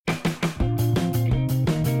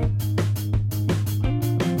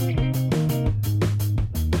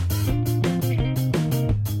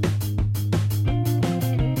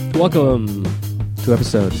Welcome to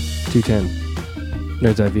episode 210,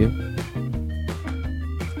 Nerd's Eye View,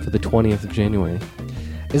 for the 20th of January.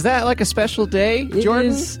 Is that like a special day,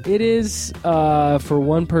 Jordan? It is for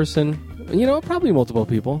one person, probably multiple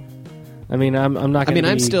people. I mean, I'm not going to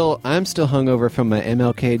I'm still hungover from my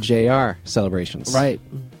MLK JR celebrations. Right,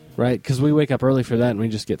 because we wake up early for that and we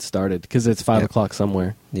just get started because it's 5 o'clock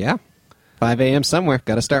somewhere. Yeah. 5 a.m. somewhere.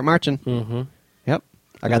 Got to start marching. Mm-hmm. Yep.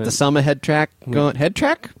 I got the Selma head track going. Head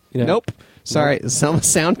track? Yeah. Nope. Sorry. The Selma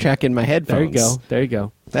soundtrack in my headphones. There you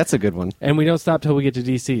go. That's a good one. And we don't stop till we get to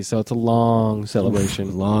DC, so it's a long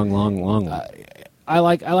celebration. Long one. I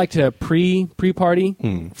like to pre-party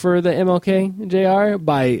for the MLK JR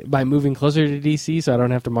by moving closer to DC, so I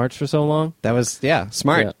don't have to march for so long. That was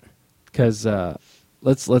smart. Because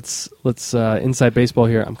let's inside baseball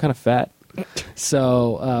here. I'm kind of fat,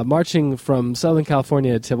 so marching from Southern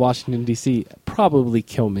California to Washington DC probably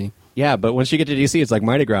kill me. Yeah, but once you get to DC, it's like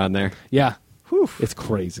Mardi Gras in there. Yeah, Whew. it's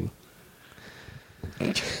crazy.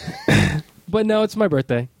 But no, it's my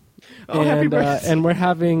birthday. Oh, happy birthday. And we're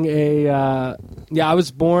having I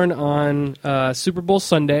was born on Super Bowl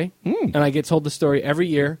Sunday, and I get told the story every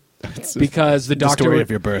year because the doctor... The story of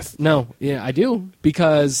your birth. No, yeah, I do,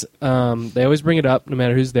 because they always bring it up no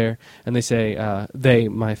matter who's there, and they say,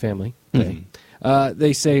 my family,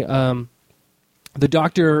 they say the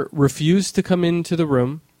doctor refused to come into the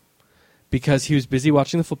room because he was busy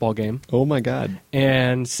watching the football game. Oh, my God.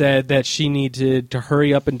 And said that she needed to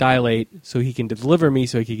hurry up and dilate so he can deliver me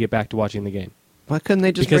so he could get back to watching the game. Why couldn't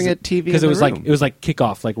they just bring a TV? Because it was like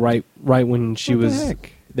kickoff, like right when she was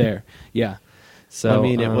there. Yeah. So I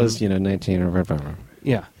mean, it was 19 or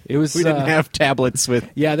yeah. It was. We didn't have tablets with.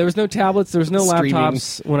 Yeah, there was no tablets. There was no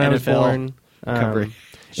laptops when I was born.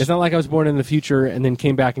 It's not like I was born in the future and then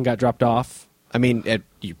came back and got dropped off. I mean,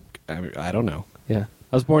 I don't know. Yeah.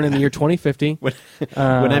 I was born in the year 2050. When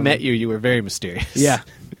I met you, you were very mysterious. Yeah.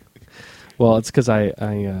 Well, it's because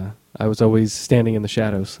I was always standing in the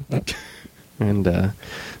shadows. And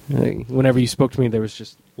whenever you spoke to me, there was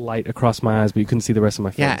just light across my eyes, but you couldn't see the rest of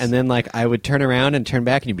my face. Yeah, and then I would turn around and turn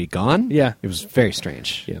back and you'd be gone? Yeah. It was very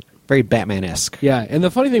strange. Yeah. Very Batman-esque. Yeah, and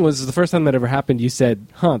the funny thing was the first time that ever happened, you said,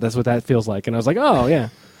 that's what that feels like. And I was like, oh, yeah.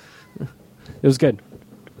 It was good.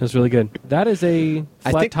 It was really good. That is a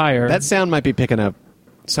flat tire. That sound might be picking up.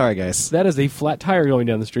 Sorry, guys. That is a flat tire going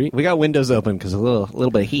down the street. We got windows open because a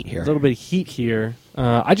little bit of heat here. A little bit of heat here.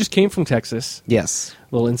 I just came from Texas. Yes.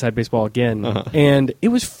 A little inside baseball again. And it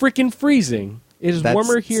was freaking freezing. It is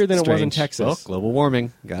warmer here than it was in Texas. Well, global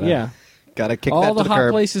warming. Gotta kick that to the curb. All the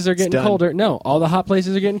hot places are getting colder. No, all the hot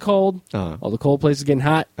places are getting cold. All the cold places are getting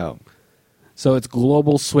hot. Oh. So it's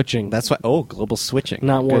global switching. That's why. Oh, global switching.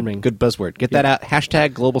 Not warming. Good buzzword. Get that out.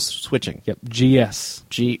 Hashtag global switching. Yep. GS.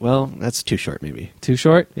 Well, that's too short, maybe. Too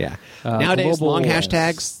short? Yeah. Nowadays, long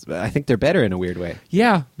hashtags, I think they're better in a weird way.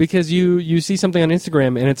 Yeah, because you see something on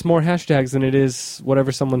Instagram and it's more hashtags than it is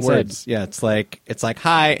whatever someone Words. said. Yeah, it's like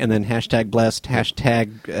hi, and then hashtag blessed,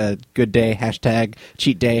 hashtag good day, hashtag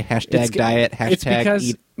cheat day, hashtag diet, hashtag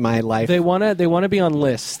eat my life. They want to be on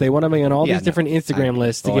lists. They want to be on all these different Instagram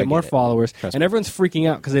lists to get more followers. And everyone's freaking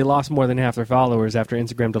out because they lost more than half their followers after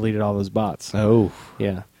Instagram deleted all those bots. Oh.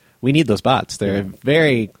 Yeah. We need those bots. They're a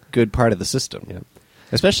very good part of the system. Yeah.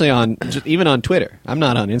 Especially even on Twitter. I'm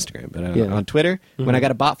not on Instagram, but on Twitter, when I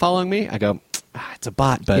got a bot following me, I go, it's a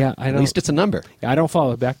bot, but at least it's a number. I don't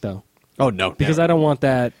follow it back, though. Oh, no. Because I don't want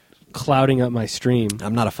that clouding up my stream.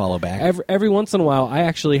 I'm not a follow back. Every once in a while, I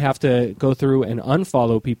actually have to go through and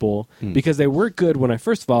unfollow people because they were good when I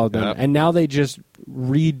first followed them, and now they just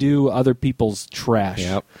redo other people's trash.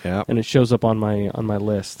 Yep. And it shows up on my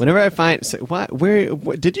list. Whenever I find where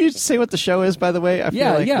did you say what the show is? By the way, I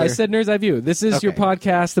said Nerd's Eye View. This is your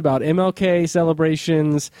podcast about MLK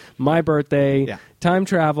celebrations, my birthday, time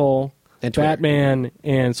travel, and Batman,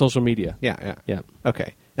 and social media. Yeah.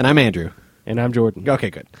 Okay. And I'm Andrew. And I'm Jordan. Okay,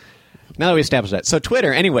 good. Now that we established that. So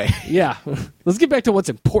Twitter, anyway. Yeah. Let's get back to what's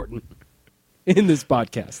important in this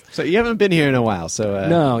podcast. So you haven't been here in a while. So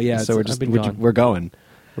no, yeah. So we're going.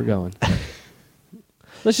 We're going.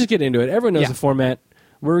 Let's just get into it. Everyone knows the format.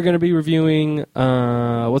 We're going to be reviewing,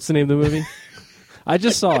 what's the name of the movie? I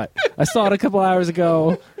just saw it. I saw it a couple hours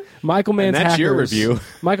ago. Michael Mann's Hackers. That's your review.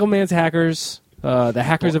 Michael Mann's Hackers. The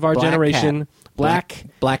hackers of our generation. Black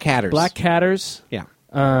Hatters. Black Hatters. Yeah.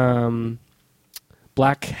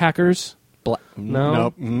 Black Hackers.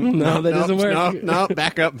 No. No, that doesn't work. No,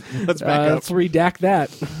 back up. Let's back up. Let's redact that.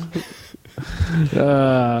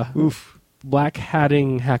 Oof. Black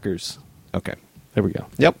Hatting Hackers. Okay. There we go.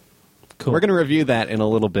 Yep. Cool. We're going to review that in a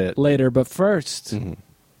little bit. Later, but first,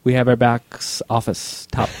 we have our box office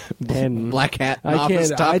top 10. Black Hat I office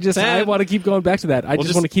can't. top 10. I want to keep going back to that. I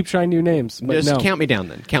just want to keep trying new names. But Just no. count me down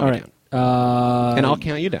then. Count All me right. down. And I'll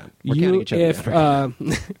count you down. We're counting each other down.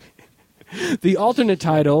 The alternate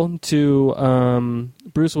title to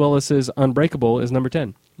Bruce Willis's Unbreakable is number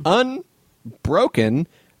 10. Unbroken,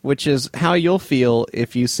 which is how you'll feel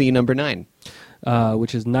if you see number 9.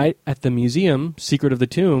 Which is Night at the Museum, Secret of the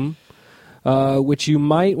Tomb, which you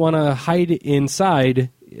might want to hide inside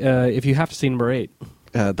if you have to see number 8.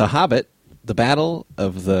 The Hobbit, The Battle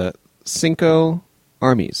of the Cinco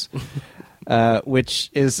Armies, which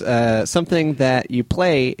is something that you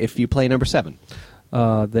play if you play number 7.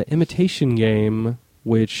 The Imitation Game,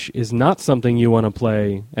 which is not something you want to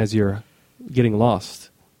play as you're getting lost,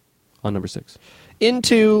 on number 6.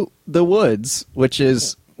 Into the Woods, which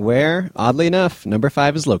is where, oddly enough, number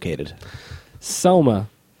 5 is located. Selma,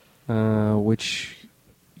 which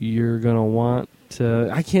you're going to want to...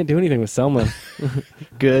 I can't do anything with Selma.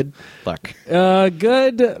 Good luck.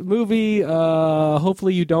 Good movie.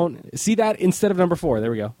 Hopefully you don't see that instead of number 4. There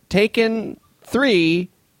we go. Taken 3,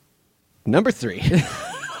 number 3.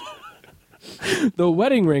 The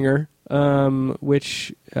Wedding Ringer,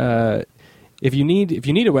 which if you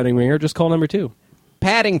need a wedding ringer, just call number 2.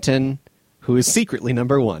 Paddington, who is secretly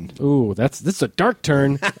number 1. Ooh, this is a dark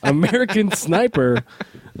turn. American Sniper.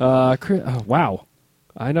 Wow.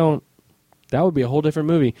 That would be a whole different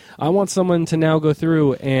movie. I want someone to now go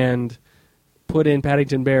through and put in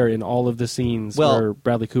Paddington Bear in all of the scenes where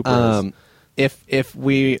Bradley Cooper is. If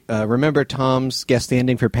we remember Tom's guess the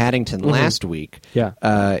ending for Paddington last week,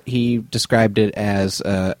 he described it as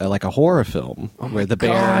like a horror film where the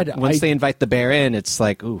bear. Once they invite the bear in, it's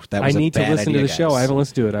like, ooh, that was. I need a bad to listen idea, to the guys. show. I haven't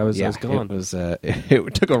listened to it. I was gone. It was.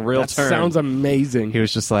 It took a real turn. Sounds amazing. He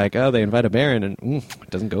was just like, oh, they invite a bear in, and it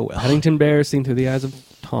doesn't go well. Paddington Bear seen through the eyes of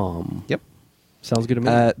Tom. Yep. Sounds good to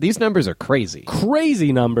me. These numbers are crazy.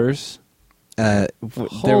 Crazy numbers.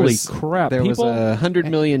 Holy crap. There was a 100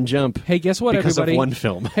 million jump. Hey, guess what, because everybody? of one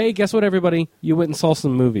film. Hey, guess what, everybody? You went and saw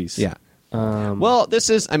some movies. Yeah. Well, this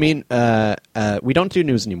is, we don't do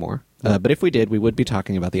news anymore, but if we did, we would be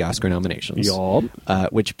talking about the Oscar nominations.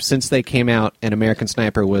 Yup. Which, since they came out and American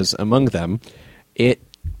Sniper was among them, it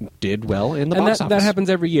did well in the box office. That happens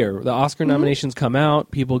every year. The Oscar nominations come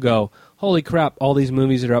out, people go, holy crap, all these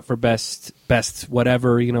movies are up for best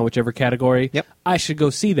whatever, whichever category. Yep. I should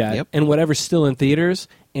go see that. Yep. And whatever's still in theaters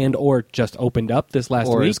and or just opened up this last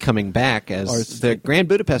or week. is coming back as the Grand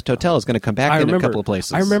Budapest Hotel is going to come back in a couple of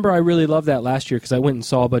places. I remember I really loved that last year because I went and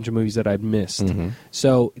saw a bunch of movies that I'd missed.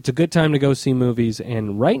 So it's a good time to go see movies.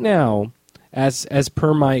 And right now, as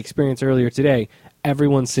per my experience earlier today,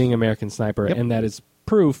 everyone's seeing American Sniper, and that is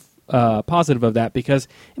proof positive of that because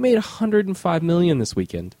it made $105 million this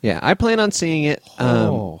weekend. Yeah, I plan on seeing it.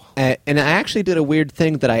 And I actually did a weird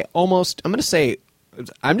thing that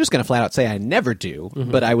I'm just going to flat out say I never do,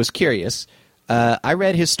 but I was curious. I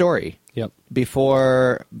read his story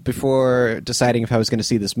before deciding if I was going to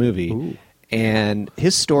see this movie. Ooh. And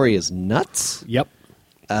his story is nuts. Yep.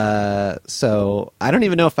 So I don't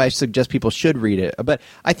even know if I suggest people should read it, but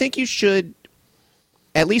I think you should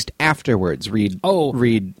at least afterwards read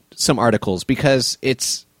some articles because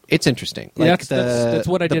it's interesting. Like that's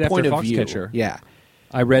what I did after Foxcatcher. Yeah.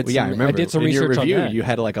 I read. I remember. I did some in research your review, on that. You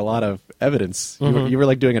had like a lot of evidence. You were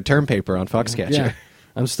like doing a term paper on Foxcatcher. Yeah.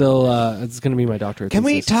 I'm still. It's going to be my doctorate. Can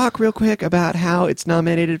we thesis. talk real quick about how it's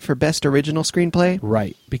nominated for Best Original Screenplay?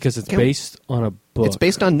 Right, because it's based on a book. It's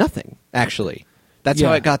based on nothing, actually. That's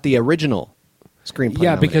how it got the original screenplay.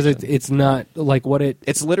 Yeah, because nomination. it's not like what it.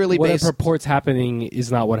 It's literally what based, it purports happening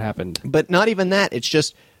is not what happened. But not even that. It's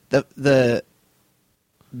just the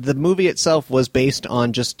movie itself was based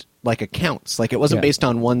on just like accounts. Like it wasn't based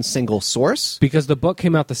on one single source. Because the book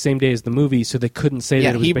came out the same day as the movie, so they couldn't say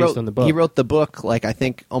that it was based on the book. He wrote the book, like I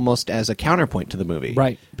think, almost as a counterpoint to the movie.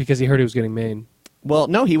 Right, because he heard it was getting made. Well,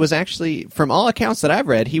 no, he was actually, from all accounts that I've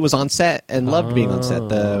read, he was on set and loved being on set.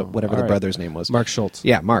 The brother's name was. Mark Schultz.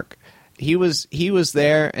 Yeah, Mark. He was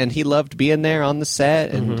there and he loved being there on the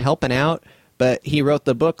set and helping out. But he wrote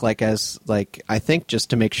the book I think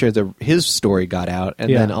just to make sure his story got out,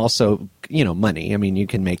 and then also money. I mean, you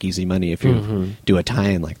can make easy money if you do a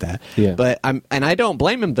tie-in like that. Yeah. But I don't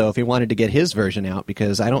blame him though if he wanted to get his version out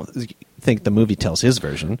because I don't think the movie tells his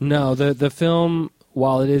version. No, the film,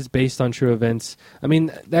 while it is based on true events, I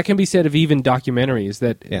mean that can be said of even documentaries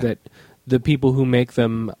that the people who make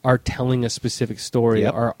them are telling a specific story,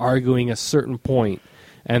 are arguing a certain point,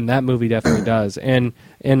 and that movie definitely does. And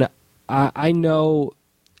I know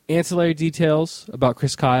ancillary details about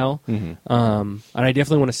Chris Kyle, and I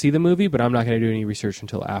definitely want to see the movie, but I'm not going to do any research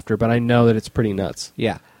until after. But I know that it's pretty nuts.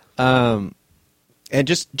 Yeah. And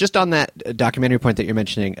just on that documentary point that you're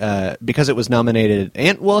mentioning, because it was nominated,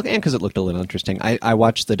 and because it looked a little interesting, I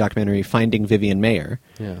watched the documentary Finding Vivian Mayer,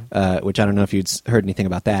 which I don't know if you'd heard anything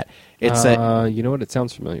about that. It's you know what? It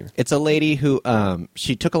sounds familiar. It's a lady who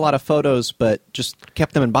she took a lot of photos, but just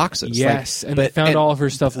kept them in boxes. Yes, they found all of her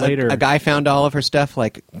stuff later. A guy found all of her stuff,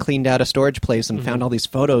 like cleaned out a storage place, and found all these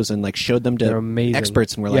photos, and like showed them to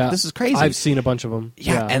experts, and we're like, "This is crazy." I've seen a bunch of them.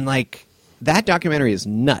 Yeah, and like that documentary is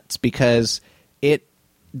nuts because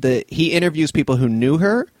he interviews people who knew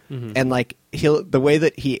her, and like the way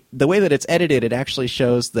that it's edited, it actually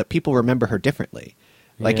shows that people remember her differently,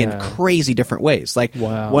 like in crazy different ways. Like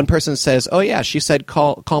one person says, "Oh yeah, she said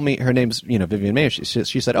call me." Her name's Vivian Mayer.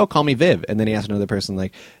 She said, "Oh, call me Viv." And then he asked another person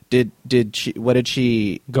like, what did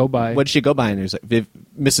she go by? What did she go by? And he was like,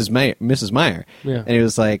 Mrs. Meyer. Yeah. And he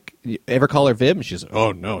was like, "You ever call her Viv?" And she said,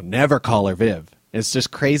 "Oh no, never call her Viv." It's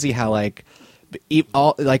just crazy how like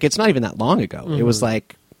it's not even that long ago. It was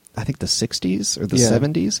like I think the 60s or the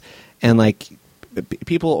 70s, and like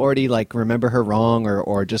people already like remember her wrong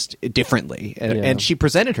or just differently, and she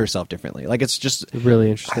presented herself differently. Like it's just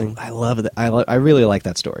really interesting. I love that. I really like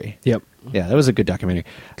that story. Yep. Yeah, that was a good documentary.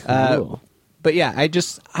 Cool. But yeah,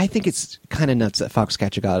 I think it's kind of nuts that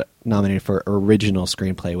Foxcatcher got nominated for original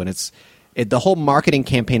screenplay when the whole marketing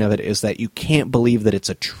campaign of it is that you can't believe that it's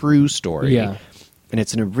a true story. Yeah. And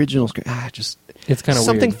it's an original screen. It's kind of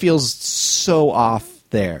something weird. Feels so off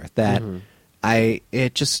there that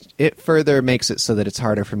it further makes it so that it's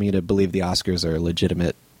harder for me to believe the Oscars are a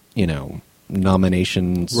legitimate,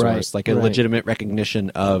 nomination source, a legitimate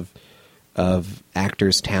recognition of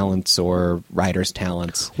actors' talents or writers'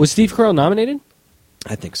 talents. Was Steve Carell nominated?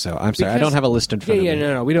 I think so. I'm sorry, I don't have a list in front of me.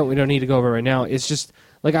 No, we don't need to go over it right now. It's just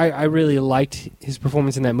like I really liked his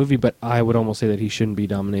performance in that movie, but I would almost say that he shouldn't be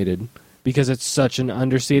nominated because it's such an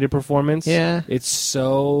understated performance. Yeah, it's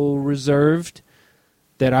so reserved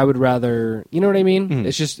that I would rather, you know what I mean? Mm-hmm.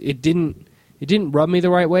 It's just it didn't rub me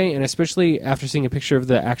the right way, and especially after seeing a picture of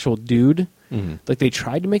the actual dude, like they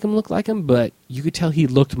tried to make him look like him, but you could tell he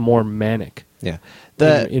looked more manic. Yeah,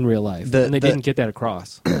 in real life, and they didn't get that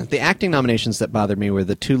across. The acting nominations that bothered me were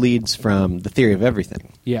the two leads from The Theory of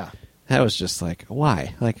Everything. Yeah, that was just like,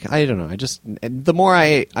 why? Like I don't know. The more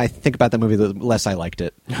I think about that movie, the less I liked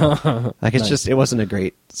it. Like it's just it wasn't a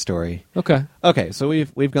great story. Okay, so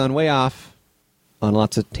we've gone way off on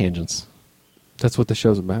lots of tangents. That's what the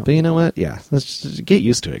show's about. But you know what? Yeah, let's just get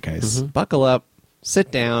used to it, guys. Mm-hmm. Buckle up,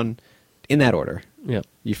 sit down, in that order. Yeah.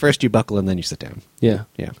 You buckle and then you sit down. Yeah.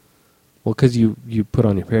 Yeah. Well, because you put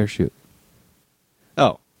on your parachute.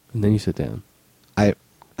 Oh. And then you sit down. I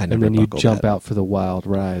never and then you jump that. out for the wild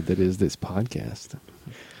ride that is this podcast.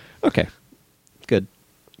 Okay. Good.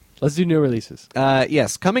 Let's do new releases.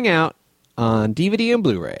 Yes, coming out on DVD and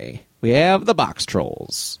Blu-ray, we have The Box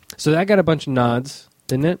Trolls. So that got a bunch of nods,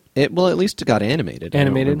 didn't it? At least it got animated. I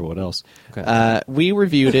don't remember what else. Okay. We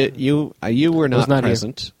reviewed it. You were not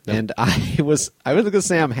present, no. And I was going to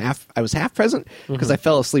say I was half present because I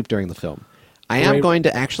fell asleep during the film. I am going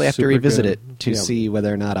to actually have to revisit it to see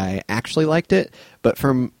whether or not I actually liked it. But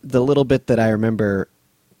from the little bit that I remember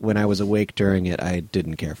when I was awake during it, I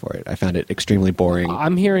didn't care for it. I found it extremely boring.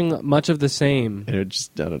 I'm hearing much of the same. And it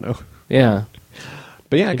just, I don't know. Yeah.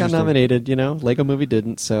 But yeah, it got nominated, Lego Movie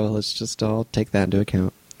didn't, so let's just all take that into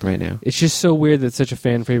account right now. It's just so weird that such a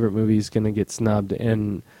fan-favorite movie is going to get snubbed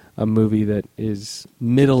and a movie that is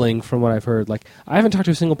middling from what I've heard. Like, I haven't talked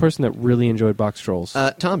to a single person that really enjoyed Box Trolls.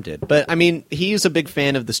 Tom did. But, I mean, he's a big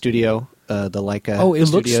fan of the studio, the Leica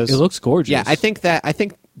studios. It looks gorgeous. Yeah, I think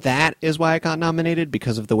that is why it got nominated,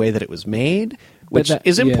 because of the way that it was made. Which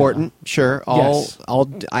is important, sure.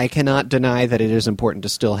 I cannot deny that it is important to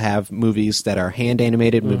still have movies that are hand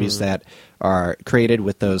animated, movies that are created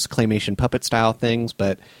with those claymation puppet style things.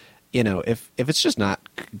 But if it's just not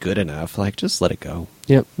good enough, like just let it go.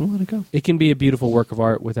 Yep, let it go. It can be a beautiful work of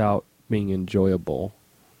art without being enjoyable.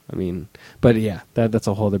 I mean, but yeah, that's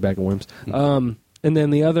a whole other bag of worms. And then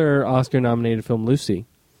the other Oscar nominated film, Lucy.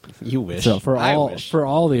 You wish. So for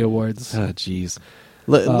all the awards. Oh, jeez.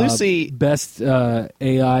 Lucy, best AI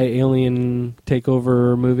alien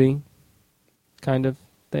takeover movie, kind of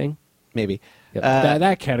thing. Maybe yep.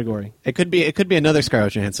 That category. It could be another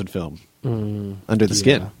Scarlett Johansson film. Under the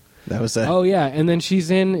Skin. That was. Oh yeah, and then she's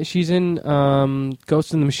in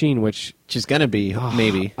Ghost in the Machine, which she's gonna be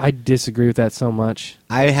maybe. I disagree with that so much.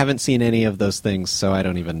 I haven't seen any of those things, so I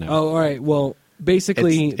don't even know. Oh, all right. Well.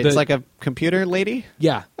 Basically, it's like a computer lady.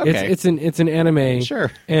 Yeah, okay. It's an anime.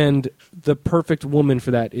 Sure. And the perfect woman for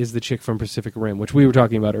that is the chick from Pacific Rim, which we were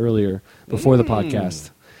talking about earlier before the podcast.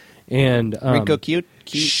 And Rinko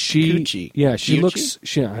Kikuchi. Yeah, she looks.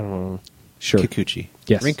 I don't know. Sure. Kikuchi.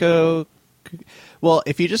 Yes. Rinko Well,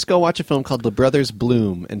 if you just go watch a film called The Brothers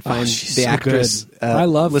Bloom and find she's the so actress good.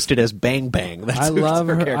 listed as Bang Bang, that's I who love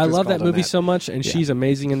her her. I character's love that called in movie so much, and Yeah. she's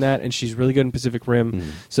amazing in that, and she's really good in Pacific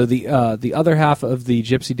Rim. So the other half of the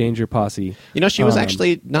Gypsy Danger posse, You know, she was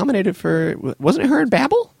actually nominated for, wasn't it her in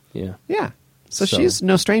Babel? yeah, Yeah. So So- she's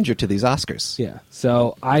no stranger to these Oscars. yeah.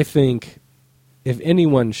 So I think if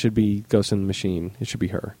anyone should be Ghost in the Machine, it should be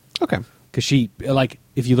her. Okay. Because she, like,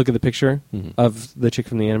 if you look at the picture of the chick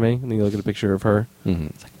from the anime, and then you look at the picture of her,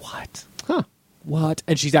 it's like, what? Huh. What?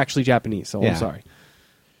 And she's actually Japanese, so Yeah. I'm sorry.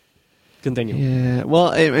 Continue. Yeah. Well,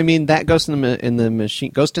 I mean, that Ghost in the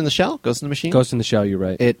Machine, Ghost in the Shell, Ghost in the Machine. Ghost in the Shell, you're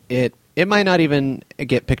right. It might not even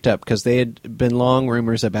get picked up because they had been long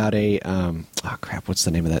rumors about a oh crap, what's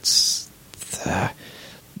the name of that?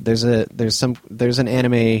 There's an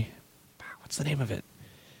anime. What's the name of it?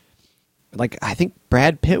 Like, I think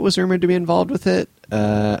Brad Pitt was rumored to be involved with it.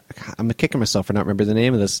 I'm kicking myself for not remembering the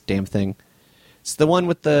name of this damn thing. It's the one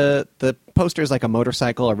with the poster is like a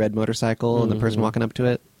motorcycle, a red motorcycle, and the person walking up to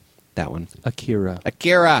it. That one. Akira.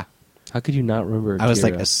 Akira. How could you not remember Akira? I was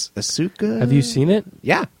like, Asuka? Have you seen it?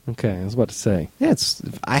 Yeah. Okay, I was about to say. Yeah,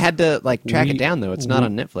 I had to like track it down though. It's not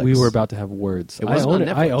on Netflix. We were about to have words. It wasn't on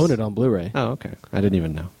I Netflix. own it on Blu-ray. Oh, okay. I didn't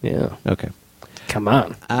even know. Yeah. Okay. Come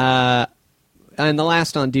on. And the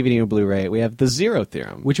last on DVD and Blu-ray, we have The Zero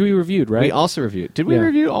Theorem, Which we reviewed, right? we also reviewed. Did we Yeah.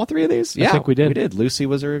 review all three of these? I think we did. We did. Lucy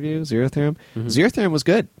was a review. Zero Theorem. Zero Theorem was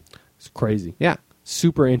good. It's crazy. Yeah.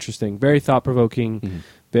 Super interesting. Very thought-provoking.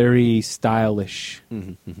 Very stylish.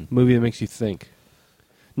 Movie that makes you think.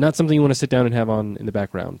 Not something you want to sit down and have on in the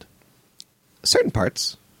background. Certain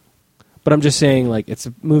parts. But I'm just saying, like, it's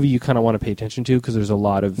a movie you kind of want to pay attention to because there's a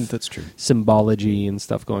lot of That's true. symbology and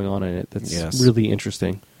stuff going on in it that's Yes. really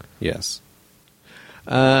interesting. Yes.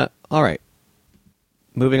 All right.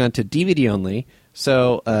 Moving on to DVD only.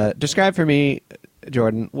 So, describe for me,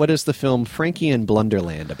 Jordan, what is the film Frankie and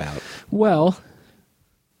Blunderland about? Well,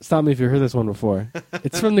 stop me if you've heard this one before.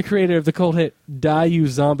 It's from the creator of the cult hit Die You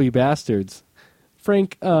Zombie Bastards.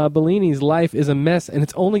 Frank Bellini's life is a mess, and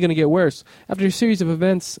it's only going to get worse. After a series of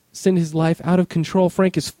events send his life out of control,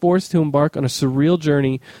 Frank is forced to embark on a surreal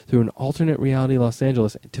journey through an alternate reality Los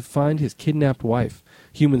Angeles to find his kidnapped wife.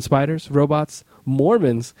 Human spiders, robots,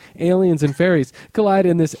 Mormons, aliens, and fairies collide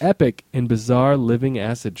in this epic and bizarre living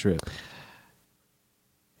acid trip.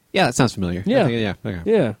 Yeah, that sounds familiar. Yeah. I think- yeah. Okay.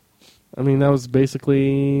 Yeah. I mean, that was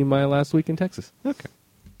basically my last week in Texas. Okay.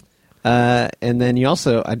 And then you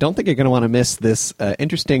also, I don't think you're going to want to miss this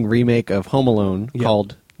interesting remake of Home Alone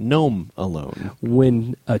called Gnome Alone.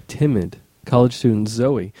 When a timid college student,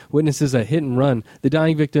 Zoe, witnesses a hit and run, the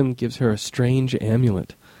dying victim gives her a strange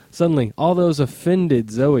amulet. Suddenly, all those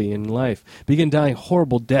offended Zoe in life begin dying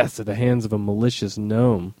horrible deaths at the hands of a malicious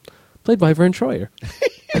gnome, played by Vern Troyer.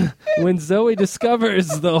 When Zoe discovers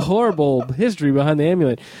the horrible history behind the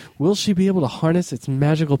amulet, will she be able to harness its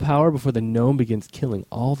magical power before the gnome begins killing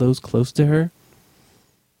all those close to her?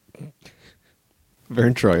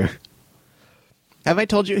 Vern Troyer. Have I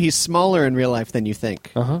told you he's smaller in real life than you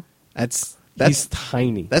think? Uh-huh. That's He's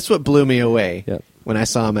tiny. that's what blew me away Yep. when I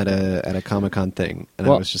saw him at a Comic-Con thing, and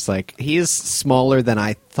Well- I was just like, he is smaller than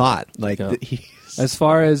I thought. Like Yeah. he's As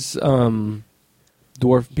far as people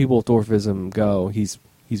with dwarfism go, he's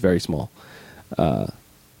very small.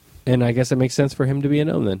 And I guess it makes sense for him to be a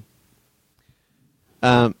gnome then.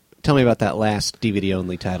 Tell me about that last DVD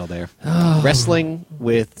only title there. Wrestling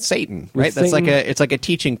with Satan, right? With That's Satan. it's like a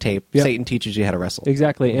teaching tape. Yep. Satan teaches you how to wrestle.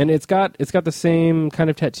 Exactly, and it's got the same kind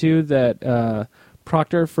of tattoo that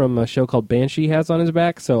Proctor from a show called Banshee has on his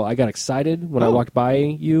back. So I got excited when I Oh. walked by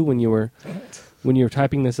you when you were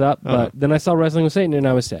typing this up. But then I saw Wrestling with Satan and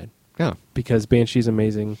I was sad Oh, because Banshee's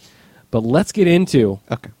amazing. But let's get into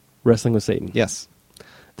okay. Wrestling with Satan. Yes.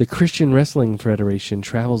 The Christian Wrestling Federation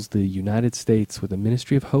travels the United States with a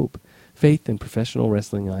ministry of hope, faith, and professional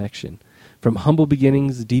wrestling action. From humble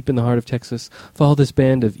beginnings deep in the heart of Texas, follow this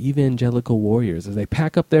band of evangelical warriors as they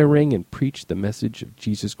pack up their ring and preach the message of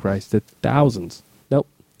Jesus Christ to thousands. Nope,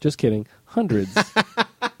 just kidding. Hundreds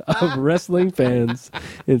of wrestling fans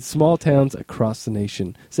in small towns across the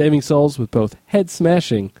nation, saving souls with both head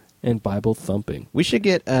smashing and Bible thumping. We should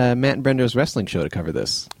get Matt and Brendo's wrestling show to cover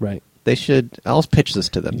this. Right. They should. I'll pitch this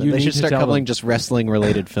to them. You They need should to start tell covering them. just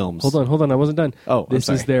wrestling-related films. Hold on, I wasn't done. Oh, I'm this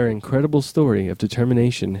is sorry. their incredible story of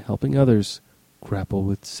determination helping others grapple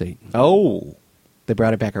with Satan. Oh, they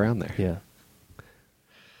brought it back around there. Yeah.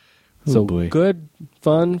 Oh, So boy. good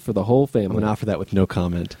fun for the whole I'm family. going to offer that with no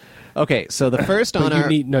comment. Okay, so the first But on you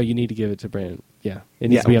our need to give it to Brandon. Yeah, it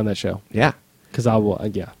needs Yeah. to be on that show yeah. because I will.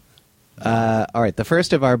 Yeah, All right, the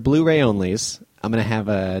first of our Blu-ray onlys. I'm going to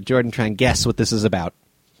have Jordan try and guess what this is about.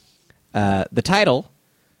 The title,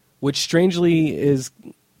 which strangely is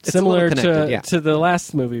It's similar a little connected, to the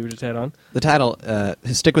last movie we just had on. The title,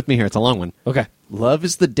 stick with me here, it's a long one. Okay. Love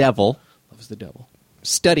is the Devil, Love is the Devil.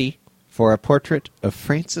 Study for a Portrait of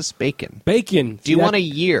Francis Bacon. Bacon. Do you want a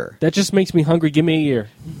year? That just makes me hungry. Give me a year.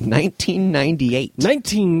 1998.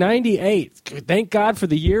 1998. Thank God for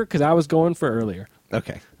the year, because I was going for earlier.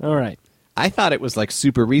 Okay. All right. I thought it was like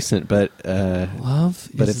super recent, but Love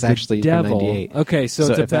but is it's the actually from Devil. 98. Okay, so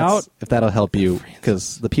it's about... if that'll help you,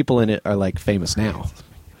 because the people in it are like famous now.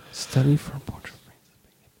 Study for a Portrait of Francis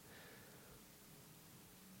Bacon.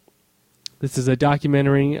 This is a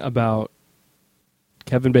documentary about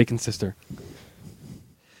Kevin Bacon's sister.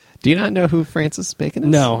 Do you not know who Francis Bacon is?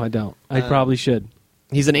 No, I don't. I probably should.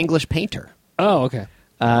 He's an English painter. Oh, okay.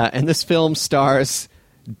 And this film stars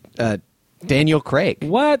Daniel Craig.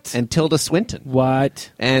 What? And Tilda Swinton.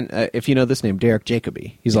 What? And if you know this name, Derek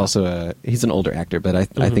Jacobi. He's also he's an older actor, but I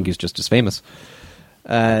think he's just as famous.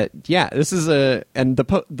 This is and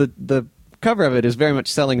the cover of it is very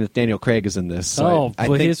much selling that Daniel Craig is in this. So I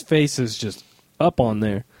think his face is just up on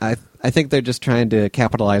there. I think they're just trying to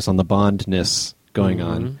capitalize on the Bondness going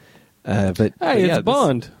on. But it's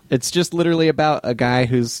Bond. It's just literally about a guy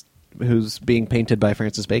who's being painted by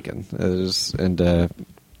Francis Bacon,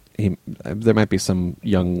 there might be some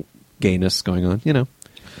young gayness going on. You know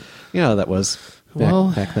how that was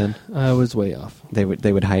back then. I was way off. They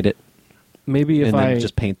would hide it. Maybe if then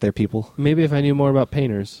just paint their people. Maybe if I knew more about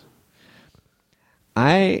painters.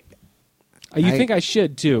 You think I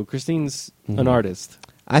should too? Christine's an artist.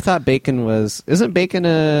 I thought Bacon isn't Bacon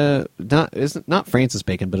not Francis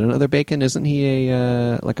Bacon, but another Bacon? Isn't he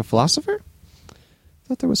a philosopher? I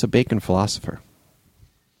thought there was a Bacon philosopher.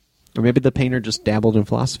 Or maybe the painter just dabbled in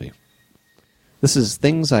philosophy. This is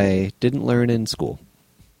things I didn't learn in school.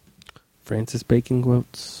 Francis Bacon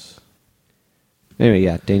quotes. Anyway,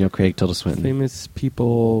 yeah, Daniel Craig, Tilda Swinton. Famous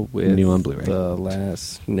people with new on Blu-ray. The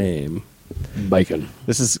last name Bacon.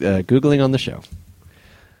 This is Googling on the show.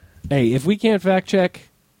 Hey, if we can't fact check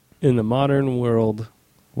in the modern world,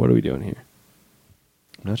 what are we doing here?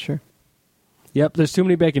 I'm not sure. Yep, there's too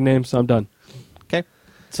many Bacon names, so I'm done. Okay.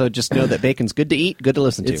 So just know that bacon's good to eat, good to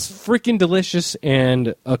listen to. It's freaking delicious,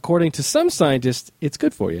 and according to some scientists, it's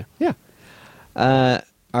good for you. Yeah.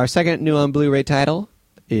 Our second new on Blu-ray title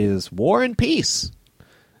is War and Peace.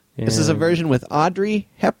 And this is a version with Audrey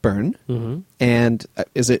Hepburn. Mm-hmm. And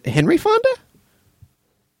is it Henry Fonda?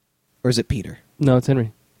 Or is it Peter? No, it's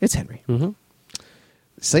Henry. It's Henry. Mm-hmm.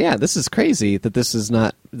 So yeah, this is crazy that this is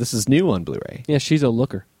new on Blu-ray. Yeah, she's a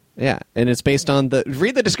looker. Yeah, and it's based on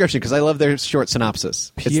read the description because I love their short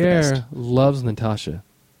synopsis. Pierre loves Natasha,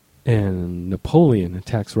 and Napoleon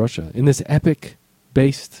attacks Russia in this epic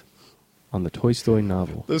based on the Tolstoy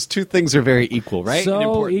novel. Those two things are very equal, right?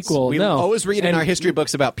 So equal. We always read in our history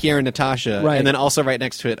books about Pierre and Natasha, right. And then also right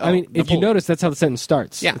next to it. I mean, Napoleon. if you notice, that's how the sentence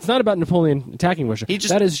starts. Yeah. It's not about Napoleon attacking Russia.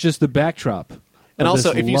 That is just the backdrop. And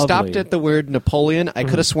also, if you stopped at the word Napoleon, I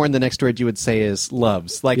could have sworn the next word you would say is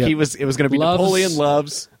loves. Like it was going to be loves, Napoleon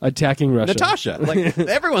loves attacking Russia. Natasha. Like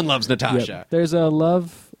everyone loves Natasha. Yep. There's a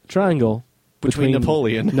love triangle between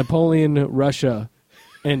Napoleon, Russia,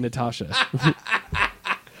 and Natasha.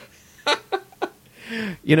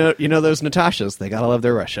 You know those Natashas. They gotta love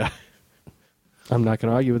their Russia. I'm not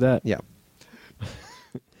going to argue with that. Yeah.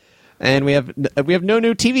 And we have no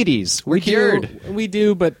new TVDs. We're cured. We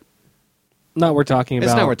do, but not we're talking about.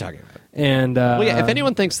 It's not what we're talking about. And if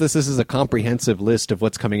anyone thinks this is a comprehensive list of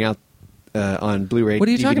what's coming out on Blu-ray, what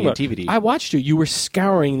are you DVD, talking about? and DVD, I watched you. You were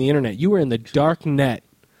scouring the internet. You were in the dark net.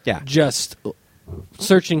 Yeah, just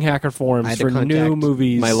searching hacker forums for new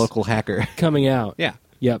movies. My local hacker coming out. Yeah.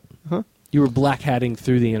 Yep. Huh? You were black hatting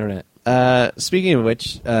through the internet. Speaking of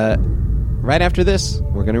which, right after this,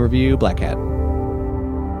 we're going to review Black Hat.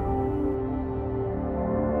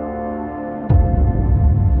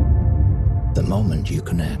 The moment you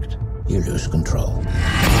connect, you lose control.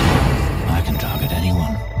 I can target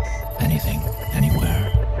anyone, anything,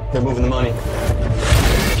 anywhere. They're moving the money.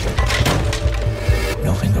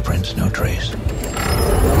 No fingerprints, no trace.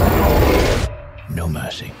 No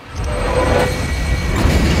mercy.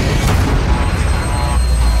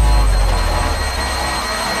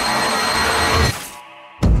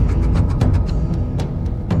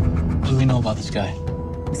 What do we know about this guy?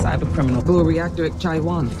 Cyber criminal blew a reactor at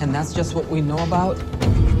Taiwan, and that's just what we know about?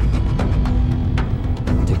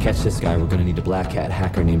 To catch this guy, we're gonna need a Black Hat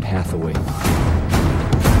hacker named Hathaway.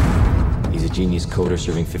 He's a genius coder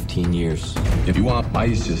serving 15 years. If you want my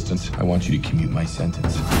assistance, I want you to commute my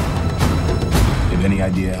sentence. You have any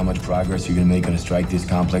idea how much progress you're gonna make on a strike this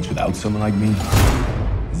complex without someone like me?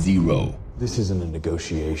 Zero. This isn't a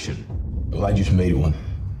negotiation. Well, I just made one.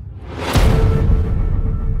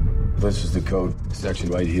 This is the code section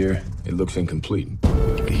right here. It looks incomplete.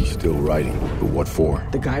 He's still writing, but what for?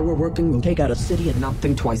 The guy we're working will take out a city and not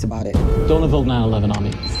think twice about it. Don't invoke 9/11 on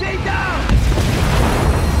me. Stay down!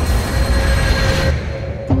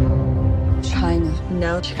 China,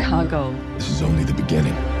 now Chicago. This is only the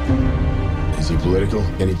beginning. Is he political?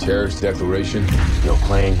 Any terrorist declaration? No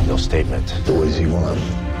plane, no statement. So what does he want?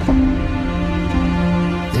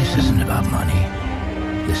 This isn't about money.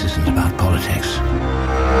 This isn't about politics.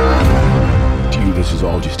 To you, this is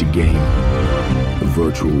all just a game. A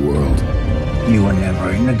virtual world. You were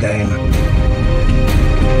never in the game.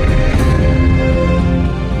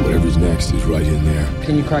 Whatever's next is right in there.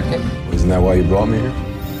 Can you crack it? Isn't that why you brought me here?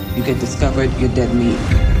 You get discovered, you're dead meat.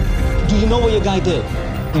 Do you know what your guy did?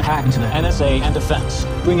 He hacked into the NSA and defense.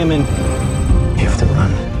 Bring him in. You have to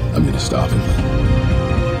run. I'm gonna stop him.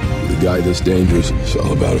 With a guy this dangerous, it's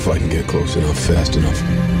all about if I can get close enough, fast enough.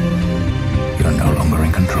 You're no longer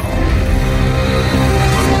in control.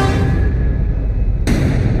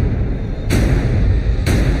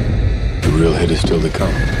 The real hit is still to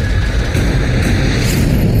come.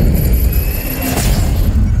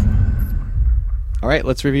 All right,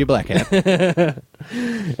 let's review Black Hat.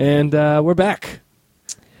 And we're back.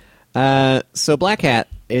 So Black Hat,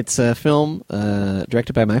 it's a film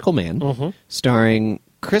directed by Michael Mann, starring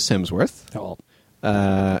Chris Hemsworth,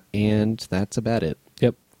 and that's about it.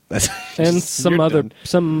 Yep. That's And just- some you're other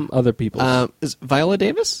done. people. Is Viola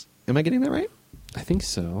Davis? Am I getting that right? I think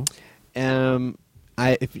so. You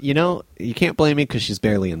can't blame me because she's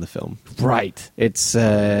barely in the film. Right. It's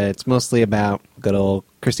mostly about good old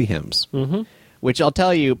Chrissy Hemms. Mm-hmm. Which I'll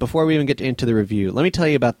tell you before we even get into the review. Let me tell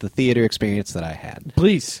you about the theater experience that I had.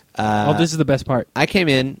 Please. This is the best part. I came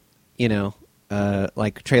in,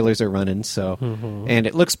 like trailers are running, so and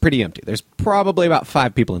it looks pretty empty. There's probably about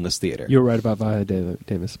 5 people in this theater. You're right about Viola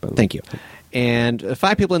Davis. By the way. Thank you. And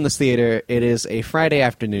 5 people in this theater. It is a Friday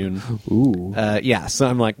afternoon. Ooh. Yeah, so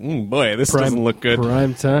I'm like, boy, this doesn't look good.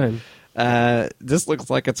 Prime time. This looks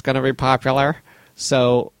like it's going to be popular.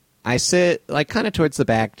 So I sit like kind of towards the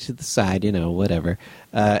back to the side, whatever.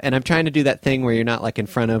 And I'm trying to do that thing where you're not like in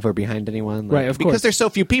front of or behind anyone. Like, Right, of because course. there's so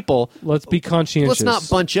few people. Let's be conscientious. Let's not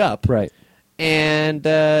bunch up. Right. And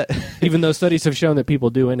Even though studies have shown that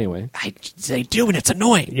people do anyway. they do, and it's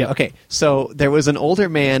annoying. Yeah. Okay, so there was an older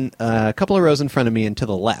man a couple of rows in front of me and to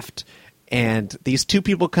the left. And these 2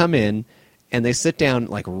 people come in, and they sit down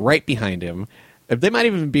like right behind him. They might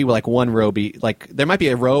even be like one row, there might be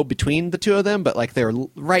a row between the 2 of them, but like they're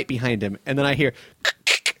right behind him. And then I hear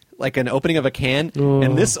like an opening of a can,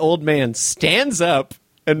 and this old man stands up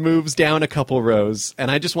and moves down a couple rows.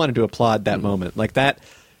 And I just wanted to applaud that moment, like that,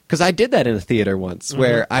 because I did that in a theater once,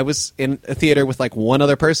 where I was in a theater with like one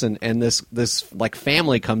other person, and this like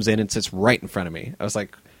family comes in and sits right in front of me. I was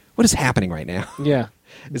like, "What is happening right now?" Yeah.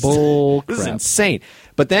 This Bull this is crap. insane.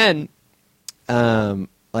 But then,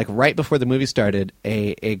 like right before the movie started,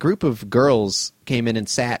 a group of girls came in and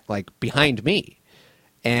sat like behind me,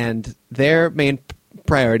 and their main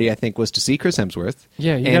priority, I think, was to see Chris Hemsworth.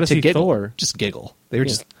 Yeah, you and gotta to see giggle. Thor. Just giggle. They were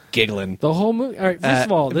just giggling. The whole movie. All right, first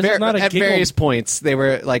of all, this is not a at giggle. various points, they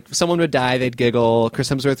were like, someone would die, they'd giggle. Chris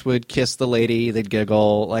Hemsworth would kiss the lady, they'd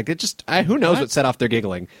giggle. Like it just, who knows what set off their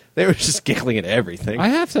giggling? They were just giggling at everything. I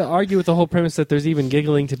have to argue with the whole premise that there's even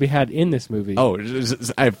giggling to be had in this movie. Oh,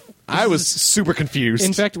 I was super confused.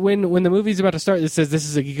 In fact, when the movie's about to start, it says this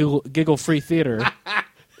is a giggle-free theater.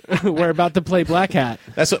 We're about to play Black Hat.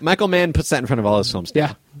 That's what Michael Mann puts that in front of all his films.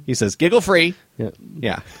 Yeah. He says, giggle free. Yeah.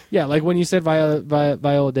 Yeah. Yeah, like when you said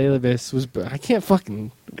Viola Davis was... I can't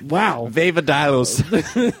fucking... Wow. Veva Dilos.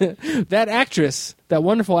 That actress, that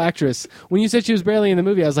wonderful actress, when you said she was barely in the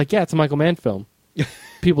movie, I was like, yeah, it's a Michael Mann film.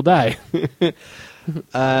 People die.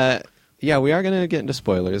 Yeah, we are going to get into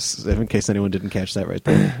spoilers, in case anyone didn't catch that right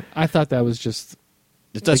there. I thought that was just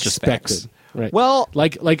That's just expected. facts. Right. Well,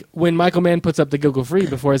 like when Michael Mann puts up the Giggle Free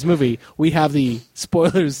before his movie, we have the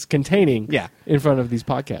spoilers containing in front of these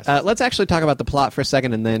podcasts. let's actually talk about the plot for a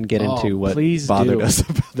second and then get into what please bothered do. us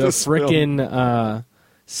about the this film. frickin'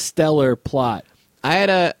 stellar plot. I had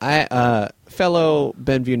a fellow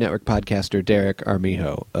Benview Network podcaster, Derek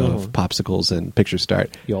Armijo of Popsicles and Picture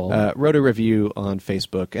Start, wrote a review on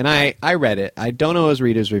Facebook, and I read it. I don't always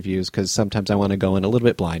read his reviews because sometimes I want to go in a little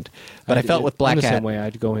bit blind. But I felt with Black I'm the Hat, same way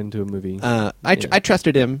I'd go into a movie. I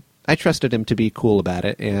trusted him. I trusted him to be cool about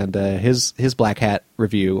it, and his Black Hat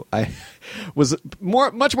review was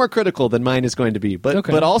much more critical than mine is going to be.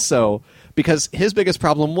 But also because his biggest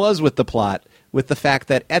problem was with the plot, with the fact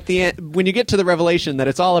that at the end, when you get to the revelation that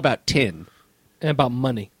it's all about tin and about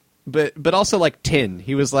money. but also like tin.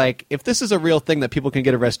 He was like, if this is a real thing that people can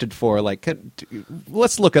get arrested for, like,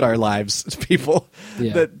 let's look at our lives, people.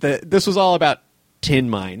 Yeah. This was all about tin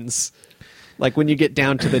mines. Like when you get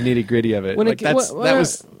down to the nitty gritty of it, When like it-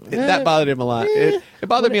 that bothered him a lot. It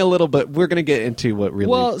bothered me a little, but we're gonna get into what really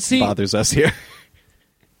bothers us here.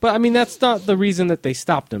 But I mean, that's not the reason that they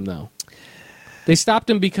stopped him, though. They stopped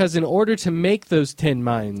him because in order to make those tin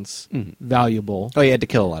mines valuable, Oh, he had to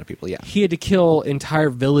kill a lot of people. Yeah, he had to kill entire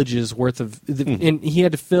villages worth of, and he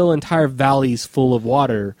had to fill entire valleys full of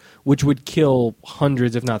water, which would kill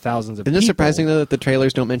hundreds, if not thousands, of people. Isn't it surprising though that the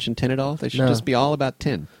trailers don't mention tin at all? They should No. just be all about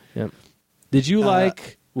tin. Yep. Did you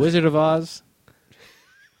like Wizard of Oz?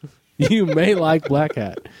 You may like Black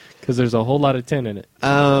Hat because there's a whole lot of tin in it.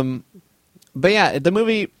 But yeah, the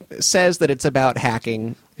movie says that it's about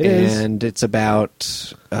hacking, and it's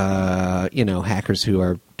about hackers who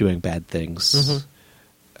are doing bad things.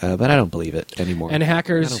 But I don't believe it anymore. And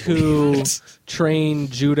hackers who train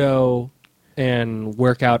judo and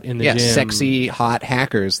work out in the gym. Sexy, hot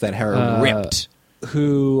hackers that are ripped.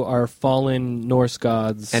 Who are fallen Norse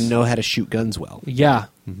gods. And know how to shoot guns well. Yeah.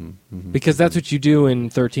 Because that's what you do in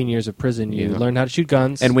 13 years of prison. You learn how to shoot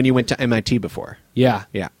guns. And when you went to MIT before. Yeah.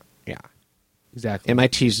 Yeah. Exactly.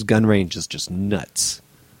 MIT's gun range is just nuts.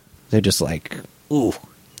 They're just like, ooh.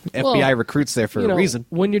 FBI recruits there for a reason.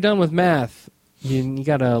 When you're done with math, you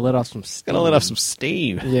gotta let off some steam. Gotta let off some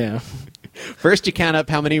steam. Yeah. First, you count up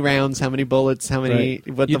how many rounds, how many bullets, what you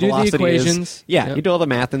the velocity do the equations. is. Yeah, you do all the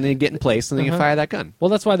math, and then you get in place, and then you fire that gun. Well,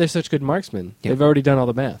 that's why they're such good marksmen. Yeah. They've already done all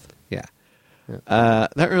the math. Yeah.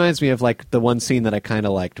 That reminds me of like the one scene that I kind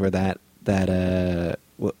of liked, where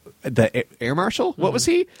the air marshal. What was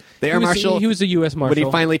he? The air marshal. He was a U.S. marshal. When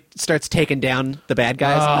he finally starts taking down the bad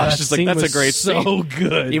guys, I was just like, "That's a great scene." So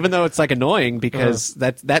good. Even though it's like annoying because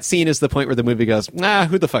that scene is the point where the movie goes,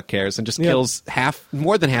 who the fuck cares, and just kills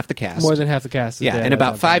more than half the cast. More than half the cast. Is dead in about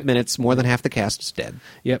at that 5 point. minutes, more than half the cast is dead.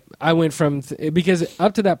 Yep. I went from because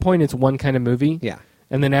up to that point it's one kind of movie. Yeah.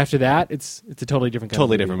 And then after that, it's a totally different kind of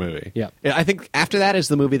movie. Different movie. Yeah. I think after that is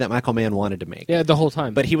the movie that Michael Mann wanted to make. Yeah, the whole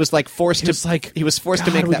time. But he was like forced to make we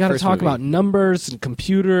that gotta first talk movie. about numbers and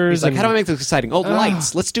computers. He's like, and, how do I make this exciting? Oh,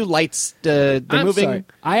 lights. Let's do lights. The I'm moving. sorry.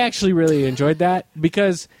 I actually really enjoyed that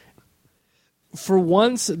because for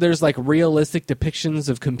once there's like realistic depictions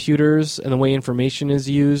of computers and the way information is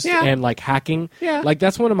used and like hacking. Yeah. Like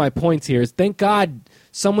that's one of my points here is thank God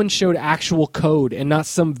someone showed actual code and not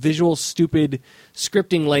some visual stupid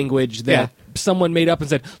scripting language that someone made up and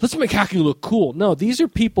said, let's make hacking look cool. No, these are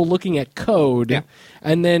people looking at code. Yeah.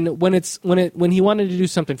 And then when he wanted to do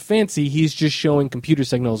something fancy, he's just showing computer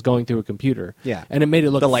signals going through a computer. Yeah. And it made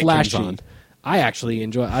it look The light turns flashy. on. I actually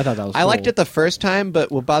I thought that was I cool. liked it the first time,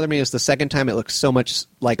 but what bothered me is the second time it looked so much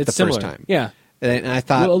like It's the similar. first time. Yeah. And I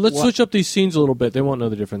thought, Well, let's switch up these scenes a little bit. They won't know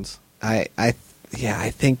the difference. I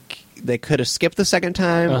think they could have skipped the second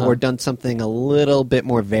time or done something a little bit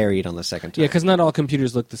more varied on the second time. Yeah, because not all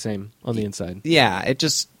computers look the same on the inside. Yeah,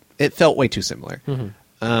 it felt way too similar.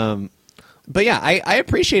 But yeah, I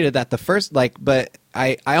appreciated that the first but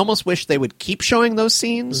I almost wish they would keep showing those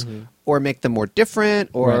scenes or make them more different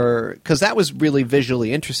or because that was really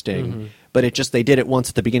visually interesting. But they did it once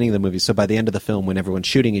at the beginning of the movie, so by the end of the film, when everyone's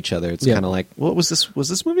shooting each other, it's kind of like, what was this? Was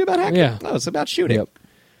this movie about hacking? Yeah. No, it's about shooting. Yep.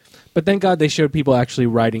 But thank God they showed people actually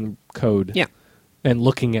writing code. Yeah. And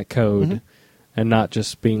looking at code. And not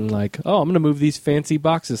just being like, oh, I'm going to move these fancy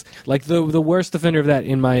boxes. Like the worst offender of that,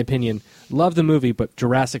 in my opinion, love the movie, but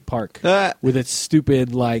Jurassic Park with its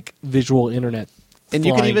stupid like visual internet. And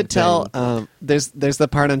you can even thing. tell there's the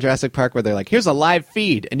part on Jurassic Park where they're like, here's a live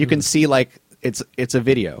feed, and you can see like it's a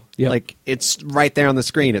video. Yep. Like it's right there on the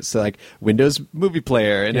screen. It's like Windows Movie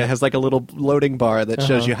Player, and it has like a little loading bar that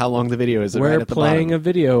shows you how long the video is. We're right at the playing bottom. a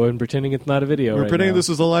video and pretending it's not a video. We're right pretending now. this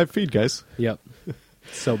is a live feed, guys. Yep.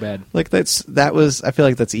 So bad. Like that was. I feel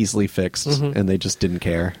like that's easily fixed, and they just didn't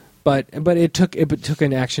care. But it took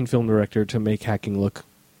an action film director to make hacking look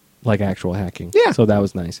like actual hacking. Yeah. So that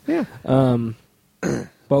was nice. Yeah.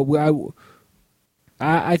 But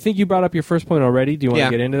I think you brought up your first point already. Do you want to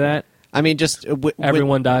get into that? I mean, just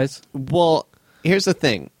Everyone dies. Well, here's the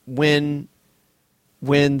thing: when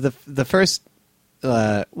the first,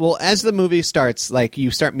 as the movie starts, like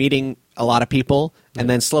you start meeting a lot of people, and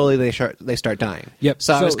then slowly they start dying. Yep.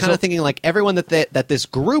 So I was kind of thinking like everyone that this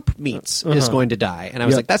group meets is going to die, and I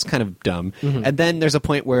was like, that's kind of dumb. And then there's a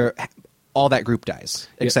point where all that group dies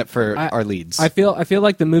except for our leads. I feel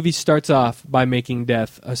like the movie starts off by making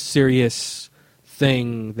death a serious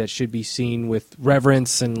thing that should be seen with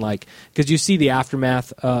reverence and like because you see the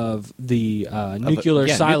aftermath of the nuclear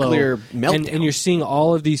silo nuclear meltdown. and you're seeing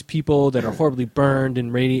all of these people that are horribly burned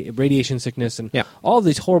and radiation sickness and all of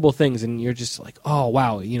these horrible things, and you're just like, oh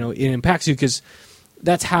wow, you know, it impacts you because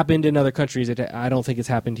that's happened in other countries. I don't think it's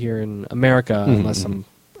happened here in America unless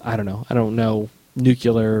I don't know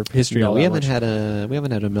nuclear history. No, we haven't had a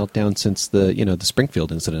meltdown since the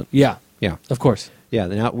Springfield incident. Yeah, yeah, of course. Yeah,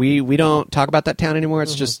 now we don't talk about that town anymore.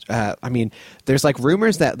 It's just, I mean, there's like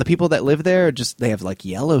rumors that the people that live there they have like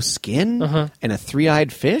yellow skin and a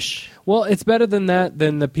 3-eyed fish. Well, it's better than that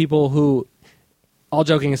than the people who, all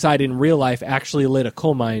joking aside, in real life actually lit a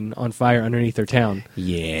coal mine on fire underneath their town.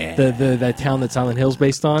 Yeah, that town that Silent Hill's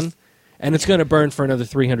based on, and it's going to burn for another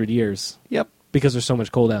 300 years. Yep, because there's so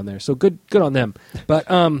much coal down there. So good on them.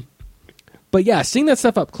 But yeah, seeing that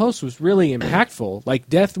stuff up close was really impactful. Like,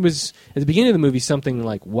 death was, at the beginning of the movie, something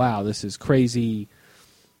like, wow, this is crazy.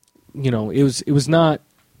 You know, it was not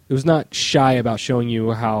shy about showing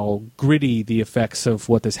you how gritty the effects of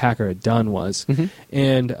what this hacker had done was.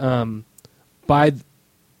 And by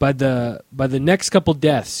the next couple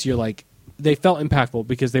deaths, you're like, they felt impactful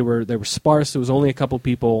because they were sparse. It was only a couple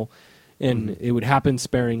people, and it would happen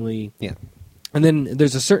sparingly. Yeah. And then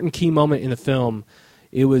there's a certain key moment in the film.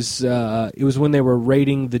 It was when they were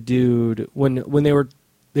raiding the dude when they were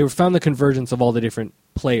found the convergence of all the different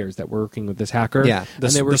players that were working with this hacker. Yeah, the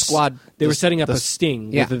squad. They were setting up a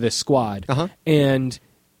sting with this squad. And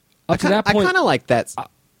up to that point, I kind of like that.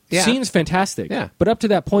 Scene's fantastic. Yeah. But up to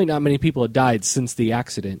that point, not many people had died since the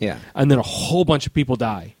accident. Yeah. And then a whole bunch of people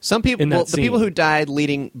die. Some people, the people who died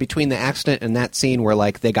leading between the accident and that scene were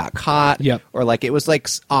like they got caught, or like it was like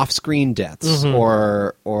off-screen deaths,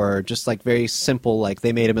 or just like very simple, like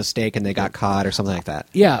they made a mistake and they got caught or something like that.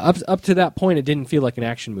 Yeah, up to that point, it didn't feel like an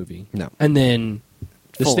action movie. No. And then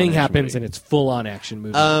the Full-on sting action happens movie. and it's full-on action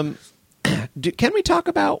movie. Can we talk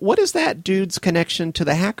about what is that dude's connection to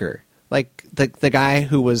the hacker? Like the guy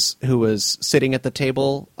who was sitting at the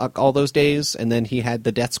table all those days, and then he had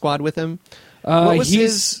the death squad with him. What was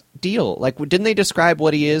his deal? Like, didn't they describe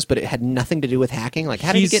what he is, but it had nothing to do with hacking? Like,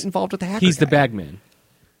 how did he get involved with the hacker? He's the guy? bagman.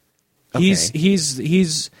 Okay.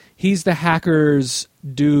 He's the hacker's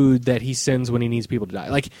dude that he sends when he needs people to die.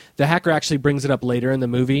 Like, the hacker actually brings it up later in the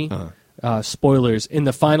movie. Spoilers, in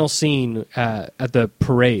the final scene at the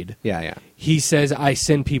parade. Yeah. He says, I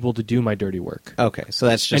send people to do my dirty work. Okay, so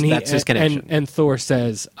that's his connection. And Thor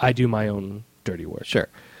says, I do my own dirty work. Sure.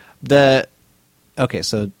 Okay,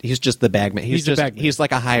 so he's just the bagman. He's the bagman. He's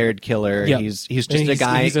like a hired killer. Yep. He's just a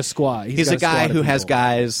guy. He's a squad. He's a guy who has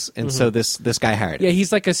guys, and so this guy hired him. Yeah,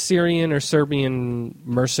 he's like a Syrian or Serbian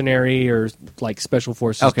mercenary or like special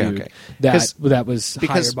forces dude. That was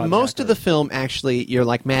because hired by most the of the film actually you're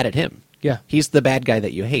like mad at him. Yeah, he's the bad guy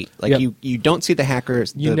that you hate. Like you don't see the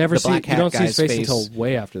hackers. You never see. You don't see his face face until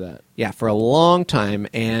way after that. Yeah, for a long time,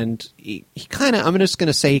 and he kind of. I'm just going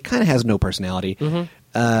to say he kind of has no personality.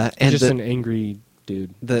 And just an angry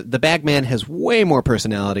dude. The bagman has way more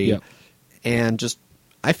personality, and just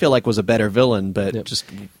I feel like was a better villain, but just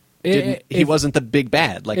he wasn't the big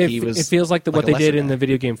bad. Like he was. It feels like what they did in the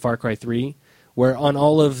video game Far Cry 3. Where on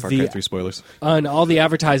all of Far Cry 3 spoilers. On all the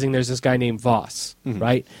advertising, there's this guy named Voss,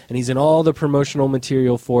 right? And he's in all the promotional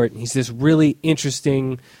material for it. And he's this really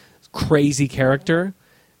interesting, crazy character.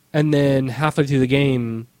 And then halfway through the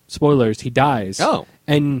game, spoilers, he dies. Oh.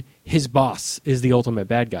 And his boss is the ultimate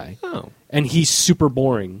bad guy. Oh. And he's super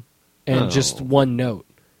boring and just one note.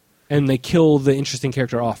 And they kill the interesting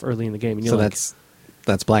character off early in the game. And you're that's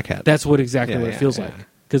Black Hat. That's what it feels like.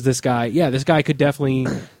 Because this guy could definitely...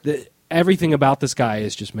 Everything about this guy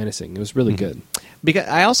is just menacing. It was really good. Because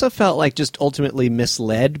I also felt like just ultimately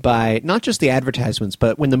misled by not just the advertisements,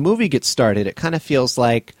 but when the movie gets started, it kind of feels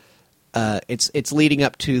like it's leading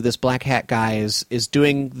up to this Black Hat guy is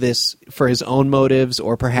doing this for his own motives,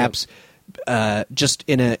 or perhaps just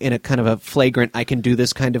in a kind of a flagrant I can do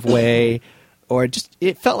this kind of way, or just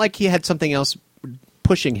it felt like he had something else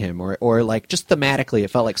pushing him, or like just thematically it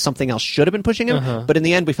felt like something else should have been pushing him, but in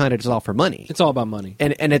the end we find it's all for money. It's all about money.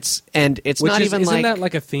 And it's not even isn't like... that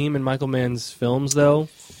like a theme in Michael Mann's films though?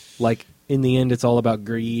 Like in the end it's all about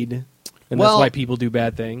greed, and that's why people do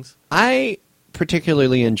bad things. I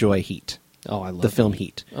particularly enjoy Heat. Oh, I love the film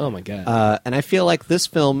Heat. Oh my god. And I feel like this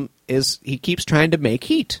film he keeps trying to make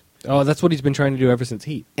Heat. Oh, that's what he's been trying to do ever since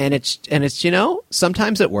Heat. And it's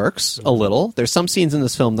sometimes it works a little. There's some scenes in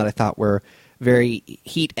this film that I thought were very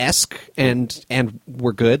Heat-esque and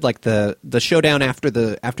were good, like the showdown after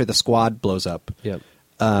the squad blows up. Yep.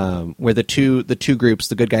 where the two groups,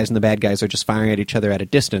 the good guys and the bad guys, are just firing at each other at a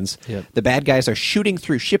distance. Yep. The bad guys are shooting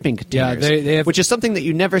through shipping containers, they have, which is something that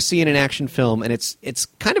you never see in an action film, and it's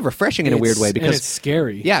kind of refreshing in a weird way because and it's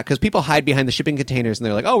scary. Yeah, because people hide behind the shipping containers and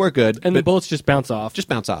they're like, "Oh, we're good," and the bullets just bounce off.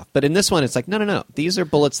 But in this one, it's like, no. These are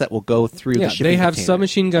bullets that will go through the shipping they have container.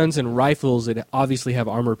 submachine guns and rifles that obviously have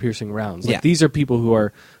armor-piercing rounds. Like, Yeah. these are people who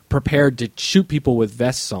are prepared to shoot people with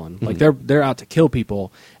vests on. Like, they're out to kill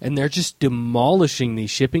people, and they're just demolishing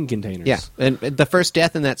these shipping containers. Yeah, and the first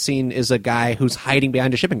death in that scene is a guy who's hiding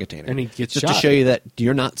behind a shipping container. And he gets just shot. to show you that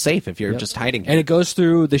you're not safe if you're Yep. just hiding. And it goes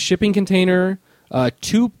through the shipping container,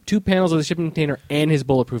 two panels of the shipping container, and his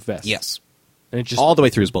bulletproof vest. Yes. And it just All the way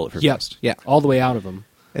through his bulletproof vest. Yeah. all the way out of him.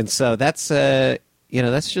 And so that's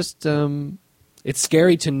that's just It's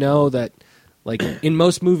scary to know that, like, in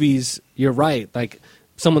most movies, you're right. Like,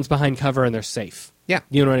 someone's behind cover and they're safe. Yeah.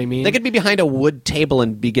 You know what I mean? they could be behind a wood table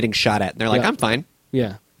and be getting shot at, and they're like, Yeah. "I'm fine."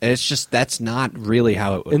 Yeah. And it's just that's not really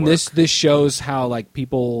how it would And work. this shows how, like,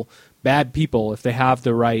 bad people, if they have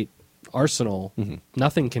the right arsenal,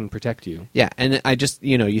 nothing can protect you. Yeah, and I just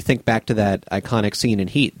you think back to that iconic scene in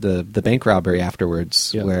Heat, the bank robbery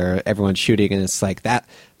afterwards, Yeah. where everyone's shooting, and it's like that.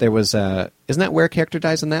 There was isn't that where a character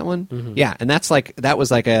dies in that one? Mm-hmm. Yeah, and that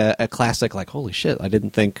was like a classic. Like, holy shit, I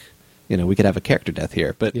didn't think we could have a character death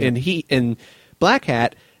here. But Yeah. in Black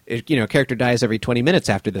Hat, a character dies every 20 minutes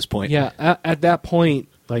after this point. Yeah, at that point,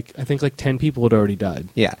 like, I think like 10 people had already died.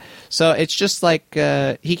 Yeah. So it's just like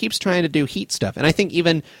he keeps trying to do Heat stuff. And I think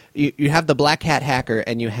even you have the Black Hat hacker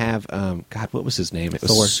and you have, God, what was his name? It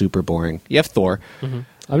was Thor. super boring. You have Thor. I'm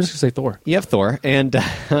just going to say Thor. You have Thor. And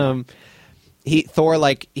Thor,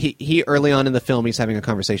 like, he early on in the film, he's having a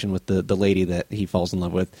conversation with the lady that he falls in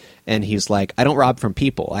love with. And he's like, I don't rob from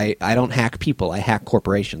people. I don't hack people. I hack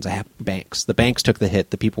corporations. I hack banks. The banks took the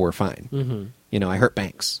hit. The people were fine. Mm-hmm. I hurt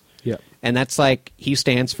banks. Yeah. And that's like he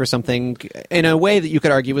stands for something in a way that you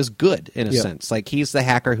could argue is good in a sense. Like he's the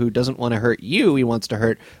hacker who doesn't want to hurt you. He wants to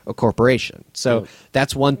hurt a corporation. So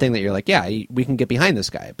that's one thing that you're like, yeah, we can get behind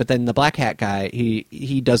this guy. But then the Black Hat guy,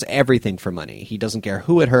 he does everything for money. He doesn't care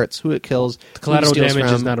who it hurts, who it kills. The collateral who he steals damage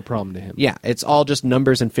from. is not a problem to him. Yeah, it's all just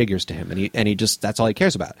numbers and figures to him, and he just that's all he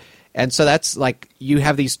cares about. And so that's like you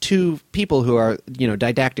have these two people who are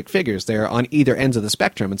didactic figures. They're on either ends of the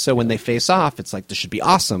spectrum, and so when they face off, it's like this should be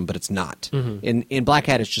awesome, but it's not. In Black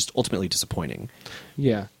Hat, it's just ultimately disappointing.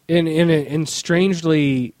 Yeah, and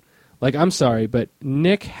strangely, like, I'm sorry, but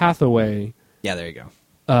Nick Hathaway, Yeah, there you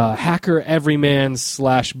go. hacker everyman /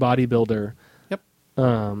 bodybuilder, Yep.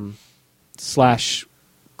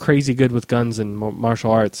 / crazy good with guns and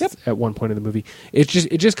martial arts at one point in the movie. It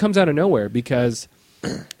just comes out of nowhere because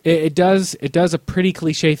it does a pretty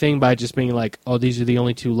cliche thing by just being like, oh, these are the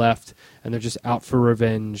only two left, and they're just out for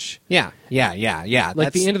revenge. Yeah.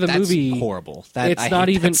 Like the end of the that's movie, horrible.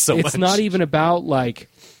 It's not even about like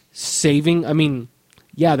saving. I mean,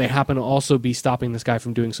 yeah, they happen to also be stopping this guy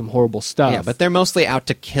from doing some horrible stuff. Yeah, but they're mostly out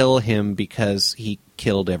to kill him because he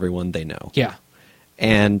killed everyone they know. Yeah.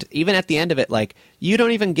 And even at the end of it, like, you don't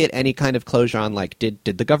even get any kind of closure on, like, did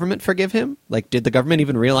the government forgive him? Like, did the government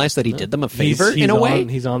even realize that he did them a favor in a way?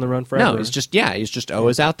 He's on the run forever. No, he's just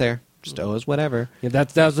always out there. Just always whatever. Yeah,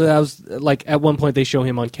 that was like, at one point they show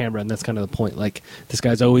him on camera, and that's kind of the point. Like, this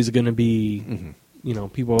guy's always going to be,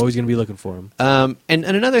 people are always going to be looking for him. And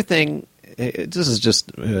another thing, this is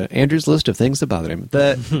just Andrew's list of things that bother him.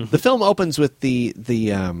 The film opens with the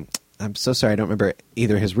I'm so sorry, I don't remember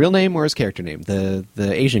either his real name or his character name. The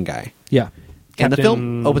Asian guy. Yeah. And the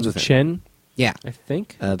film opens with him. Chen, Yeah. I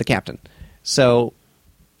think. The captain. So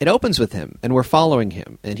it opens with him, and we're following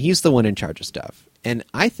him, and he's the one in charge of stuff. And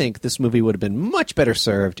I think this movie would have been much better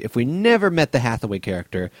served if we never met the Hathaway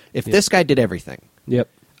character, if this guy did everything. Yep.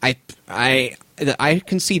 I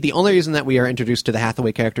can see the only reason that we are introduced to the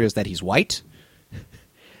Hathaway character is that he's white,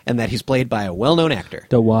 and that he's played by a well-known actor.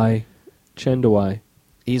 Dawai. Chen Dawai.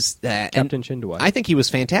 He's Captain Chen Dawai. I think he was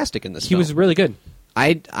fantastic in this He film. was really good.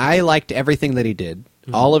 I liked everything that he did.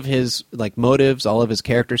 All of his like motives, all of his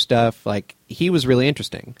character stuff. Like he was really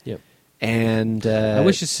interesting. Yep. And I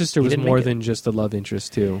wish his sister he was didn't more make it. than just a love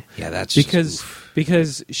interest too. Yeah, that's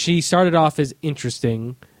because she started off as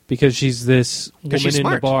interesting because she's this woman she's in the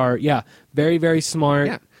smart. bar. Yeah, very very smart.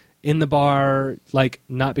 Yeah. In the bar, like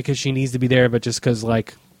not because she needs to be there, but just because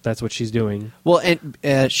like that's what she's doing. Well,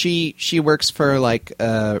 and she works for like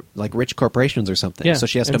rich corporations or something. Yeah, So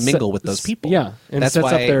she has to and mingle with those people. Yeah, and that's sets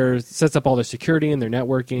why, sets up all their security and their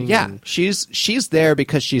networking. Yeah, and, she's there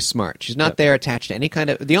because she's smart. She's not Yep. there attached to any kind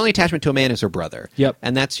of. The only attachment to a man is her brother. Yep.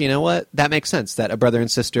 And that's what that makes sense. That a brother and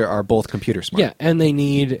sister are both computer smart. yeah, and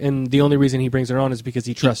the only reason he brings her on is because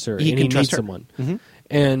he trusts her he and can he trust needs her. Mm-hmm. someone.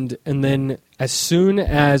 And then as soon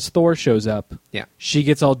as Thor shows up, Yeah. she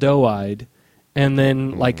gets all doe-eyed, and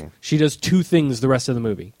then she does two things the rest of the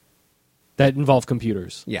movie that involve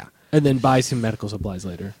computers. Yeah. And then buys him medical supplies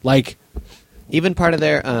later. Like, even part of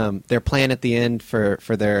their plan at the end for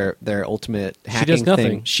their ultimate hacking does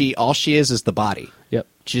nothing. thing. All she is the body. Yep.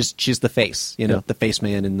 She's the face. You know, Yep. the face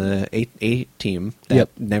man in the A team that Yep.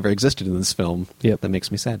 never existed in this film. Yep. That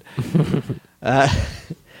makes me sad.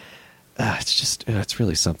 It's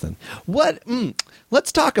really something.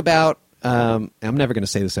 Let's talk about. I'm never going to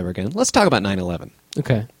say this ever again. Let's talk about 9/11.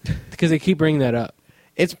 okay. Because they keep bringing that up.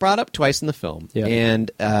 It's brought up twice in the film, Yeah.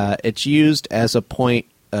 and it's used as a point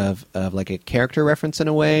of like a character reference in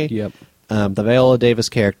a way. Yep. The Viola Davis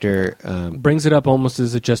character. Brings it up almost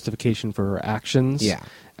as a justification for her actions. Yeah.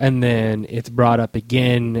 And then it's brought up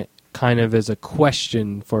again kind of as a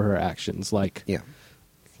question for her actions. Like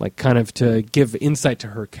kind of to give insight to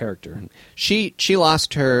her character. She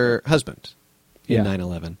lost her husband in Yeah.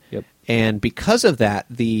 9/11. Yep. And because of that,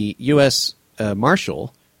 the U.S.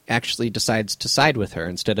 Marshal actually decides to side with her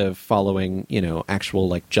instead of following, actual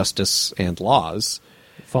like justice and laws.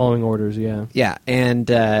 Following orders, yeah. Yeah, and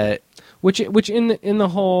Which in the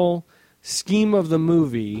whole scheme of the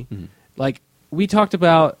movie, like we talked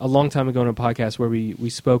about a long time ago in a podcast where we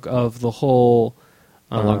spoke of the whole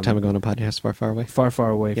a long time ago on a podcast far, far away. far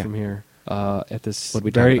away Yeah. from here at this What'd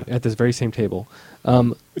we talk about? at this very same table.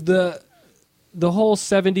 The whole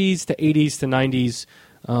 70s to 80s to 90s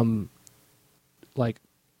like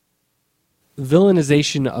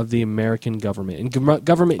villainization of the American government and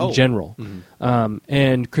government in general.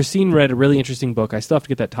 And Christine read a really interesting book. I still have to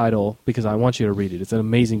get that title because I want you to read it. It's an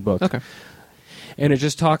amazing book. Okay. And it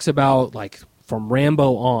just talks about like from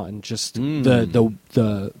Rambo on, just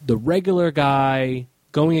the regular guy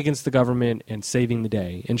going against the government and saving the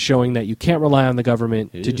day and showing that you can't rely on the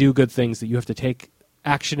government to do good things, that you have to take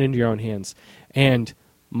action into your own hands. And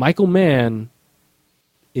Michael Mann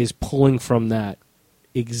is pulling from that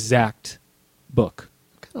exact book.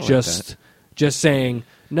 Kinda like Just saying,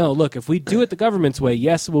 no, look, if we do it the government's way,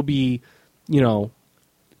 yes, we'll be,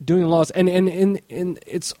 doing the laws. And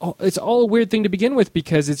it's all a weird thing to begin with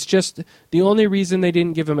because it's just the only reason they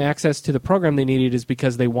didn't give them access to the program they needed is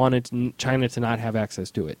because they wanted China to not have access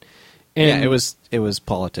to it. And it was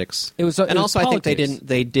politics. It was and was also I politics. think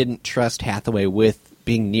they didn't trust Hathaway with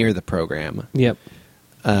being near the program. Yep.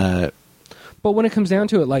 But when it comes down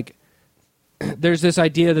to it, like, there's this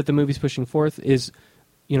idea that the movie's pushing forth is,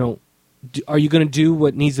 are you going to do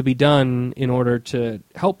what needs to be done in order to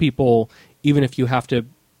help people, even if you have to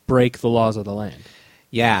break the laws of the land?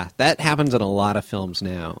 Yeah, that happens in a lot of films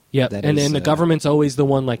now. Yeah, That and is, then the government's always the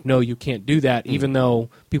one like, no, you can't do that, even though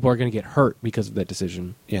people are going to get hurt because of that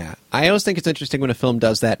decision. Yeah, I always think it's interesting when a film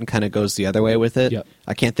does that and kind of goes the other way with it. Yep.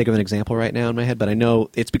 I can't think of an example right now in my head, but I know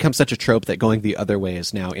it's become such a trope that going the other way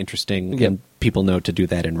is now interesting, Yep. and people know to do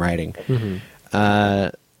that in writing. Mm-hmm.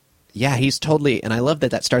 Yeah, he's totally, and I love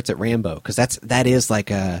that starts at Rambo because that is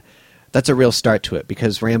like that's a real start to it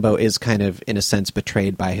because Rambo is kind of in a sense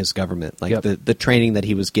betrayed by his government. Like Yep. the training that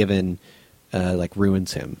he was given like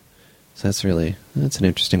ruins him. So that's an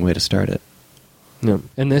interesting way to start it. No,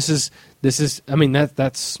 and this is I mean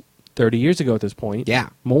that's 30 years ago at this point. Yeah.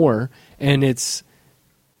 More, and it's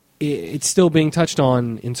still being touched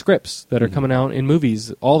on in scripts that are coming out in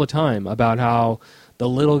movies all the time about how the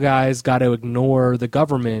little guy's got to ignore the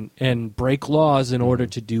government and break laws in order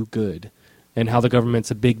to do good, and how the government's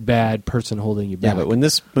a big bad person holding you back. Yeah, but when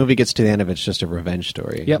this movie gets to the end of it, it's just a revenge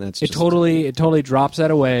story. Yep, That's it just, totally drops that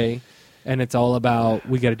away, and it's all about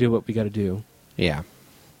we got to do what we got to do Yeah.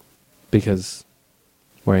 because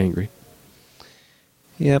we're angry.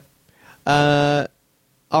 Yep.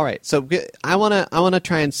 All right. So I wanna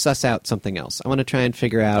try and suss out something else. I want to try and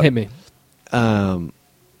figure out Hit me.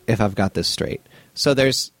 if I've got this straight. So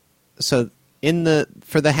for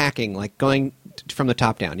the hacking, like going from the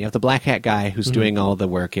top down, you have the black hat guy who's doing all the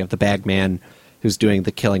work. You have the bag man who's doing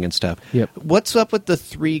the killing and stuff. Yep. What's up with the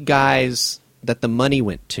three guys that the money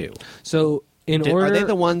went to? So order, Are they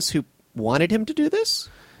the ones who wanted him to do this?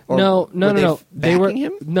 Or No. They were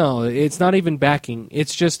him. No, it's not even backing.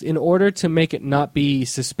 It's just in order to make it not be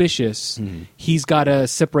suspicious, he's got to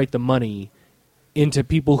separate the money into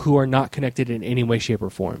people who are not connected in any way, shape, or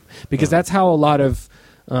form. Because that's how a lot of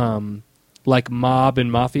like mob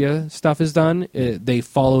and mafia stuff is done. They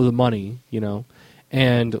follow the money,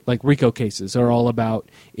 and like RICO cases are all about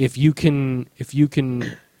if you can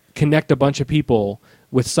connect a bunch of people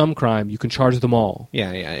with some crime, you can charge them all.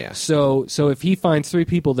 Yeah. So if he finds three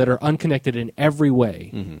people that are unconnected in every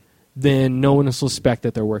way, then no one will suspect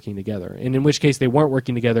that they're working together. And in which case they weren't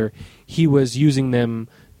working together. He was using them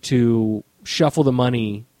to shuffle the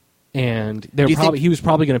money and he was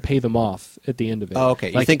probably going to pay them off at the end of it. Oh,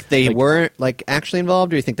 okay. You think they weren't actually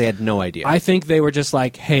involved, or you think they had no idea? I think they were just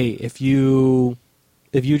like, hey, if you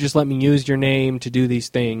just let me use your name to do these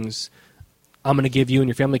things, I'm going to give you and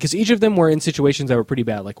your family, because each of them were in situations that were pretty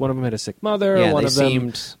bad. Like one of them had a sick mother, one of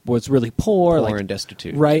them was really poor and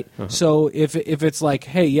destitute, right? So if it's like,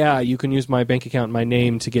 hey, yeah, you can use my bank account and my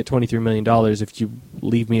name to get $23 million if you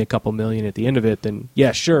leave me a couple million at the end of it, then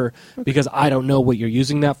yeah, sure, because I don't know what you're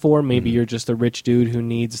using that for. Maybe you're just a rich dude who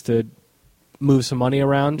needs to move some money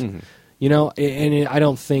around. You know, and I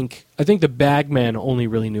think the bagman only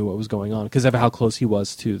really knew what was going on because of how close he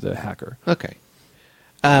was to the hacker. Okay.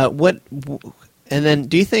 And then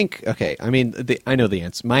do you think, okay, I mean, I know the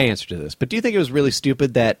answer, my answer to this, but do you think it was really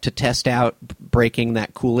stupid that to test out breaking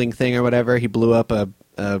that cooling thing or whatever, he blew up a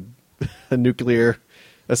nuclear,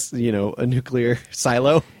 a nuclear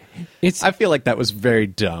silo? I feel like that was very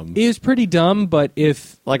dumb. It was pretty dumb, but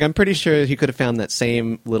I'm pretty sure he could have found that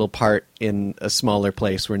same little part in a smaller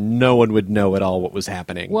place where no one would know at all what was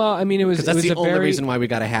happening. Well, I mean, that's the only reason why we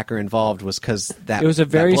got a hacker involved was because that it was a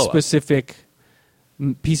very specific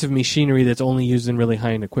piece of machinery that's only used in really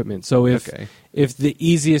high-end equipment. So if the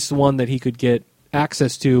easiest one that he could get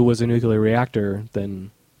access to was a nuclear reactor, then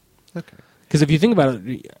because if you think about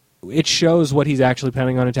it, it shows what he's actually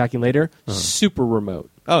planning on attacking later. Super remote.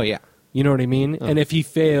 Oh yeah, you know what I mean. And if he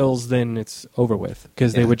fails, then it's over with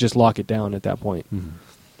because they would just lock it down at that point.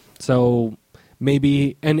 So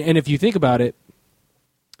maybe, and if you think about it,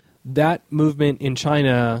 that movement in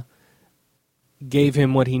China gave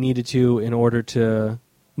him what he needed to in order to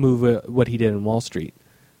move what he did in Wall Street.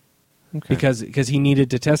 Because he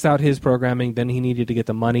needed to test out his programming, then he needed to get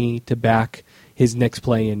the money to back his next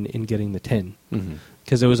play in getting the 10.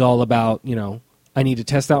 Because it was all about, I need to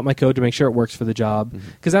test out my code to make sure it works for the job.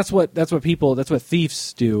 Because that's what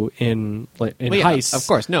thieves do in heists. Of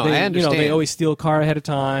course, no, I understand. They always steal a car ahead of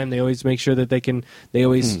time. They always make sure that they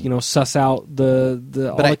always suss out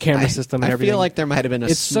the camera system and everything. I feel like there might have been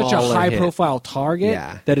it's such a high profile target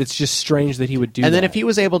that it's just strange that he would do that. And then if he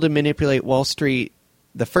was able to manipulate Wall Street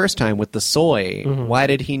the first time with the soy, why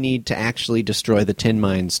did he need to actually destroy the tin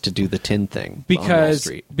mines to do the tin thing on Wall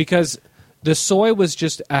Street? Because the soy was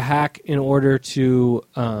just a hack in order to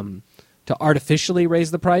artificially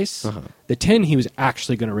raise the price. The tin, he was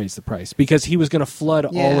actually going to raise the price because he was going to flood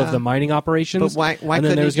all of the mining operations. But why? And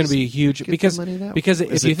then there was going to be a huge because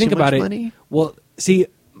if you think about it, well, see,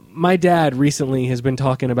 my dad recently has been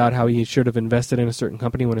talking about how he should have invested in a certain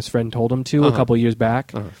company when his friend told him to a couple years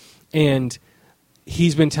back, and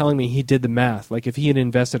he's been telling me he did the math. Like, if he had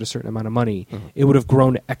invested a certain amount of money, it would have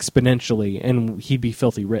grown exponentially, and he'd be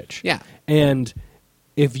filthy rich. Yeah. And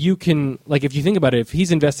if you think about it, if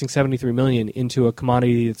he's investing $73 million into a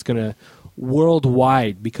commodity that's going to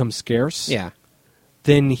worldwide become scarce,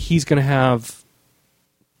 then he's going to have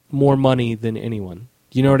more money than anyone.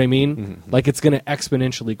 You know what I mean? Like, it's going to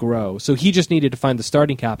exponentially grow. So he just needed to find the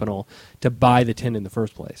starting capital to buy the tin in the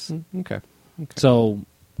first place. Okay. So,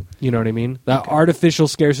 you know what I mean? That artificial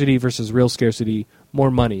scarcity versus real scarcity, more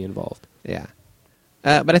money involved. Yeah.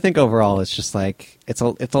 But I think overall it's just like it's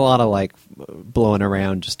a lot of blowing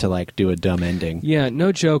around just to do a dumb ending. Yeah,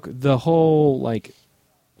 no joke. The whole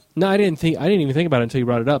no, I didn't even think about it until you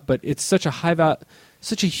brought it up, but it's such a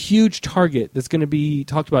such a huge target that's going to be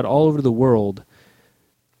talked about all over the world.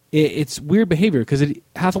 It's weird behavior because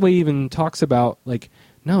Hathaway even talks about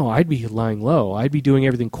no, I'd be lying low. I'd be doing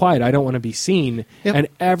everything quiet. I don't want to be seen. Yep. And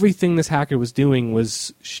everything this hacker was doing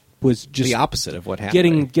was just the opposite of what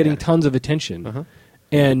happened. Getting tons of attention.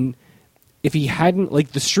 And if he hadn't,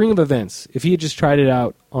 the string of events, if he had just tried it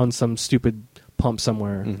out on some stupid pump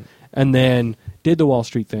somewhere and then did the Wall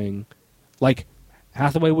Street thing,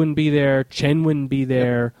 Hathaway wouldn't be there, Chen wouldn't be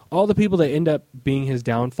there. All the people that end up being his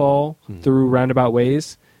downfall through roundabout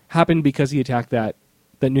ways happened because he attacked that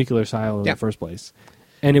nuclear silo in the first place.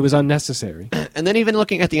 And it was unnecessary. And then even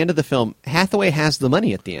looking at the end of the film, Hathaway has the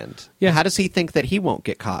money at the end. Yeah. How does he think that he won't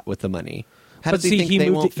get caught with the money? How does he think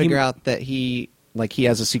they won't figure out that he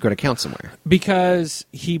has a secret account somewhere? Because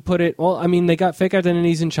he put it... Well, I mean, they got fake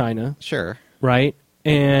identities in China. Sure. Right?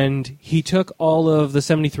 And he took all of the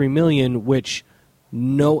 $73 million, which...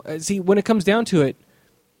 See, when it comes down to it,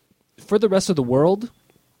 for the rest of the world,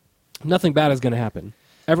 nothing bad is going to happen.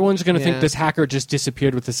 Everyone's going to think this hacker just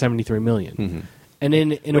disappeared with the $73 million. And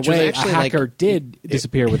in a way, a hacker did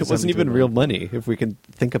disappear with the $73 million. It wasn't even real money, if we can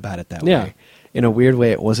think about it that way. In a weird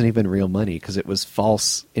way, it wasn't even real money because it was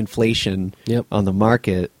false inflation on the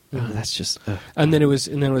market. That's just... And then it was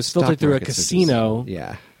filtered through a casino.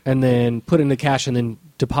 And then put into cash and then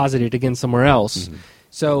deposited again somewhere else.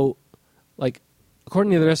 So,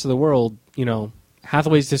 according to the rest of the world,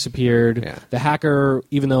 Hathaway's disappeared. Yeah. The hacker,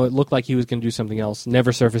 even though it looked like he was going to do something else,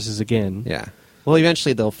 never surfaces again. Yeah. Well,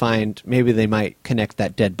 eventually they'll find, maybe they might connect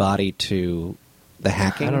that dead body to the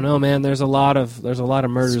hacking. I don't know, man. There's a lot of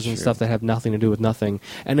murders and stuff that have nothing to do with nothing.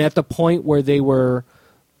 And at the point where they were,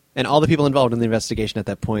 and all the people involved in the investigation at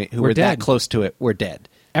that point who were dead. that close to it were dead.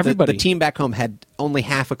 Everybody. The team back home had only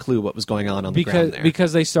half a clue what was going on the ground there.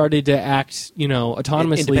 Because they started to act,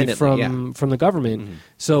 autonomously Independently, from the government. Mm-hmm.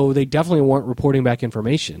 So they definitely weren't reporting back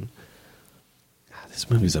information. God, this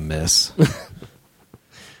movie's a mess.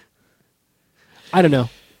 I don't know.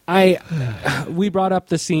 We brought up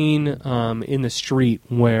the scene in the street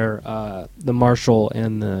where the marshal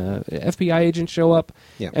and the FBI agent show up,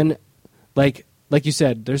 and like you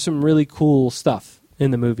said, there's some really cool stuff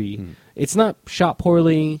in the movie. It's not shot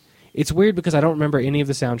poorly. It's weird because I don't remember any of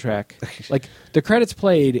the soundtrack. Like the credits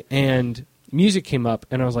played and music came up,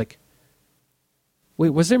 and I was like, wait,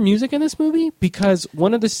 was there music in this movie? Because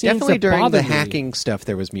one of the scenes definitely that during bothered the me, hacking stuff,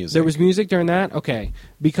 there was music. There was music during that? Okay.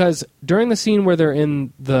 Because during the scene where they're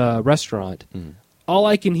in the restaurant, all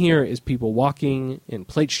I can hear is people walking and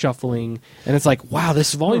plates shuffling, and it's like, wow,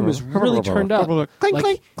 this volume is really turned up. Clink, Like,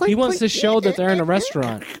 clink, clink, he wants to clink. show that they're in a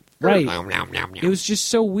restaurant. Right. It was just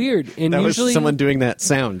so weird. And That usually was someone doing that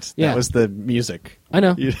sound. Yeah. That was the music. I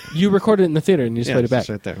know. You recorded it in the theater and you just played it back. it's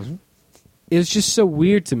right there. It was just so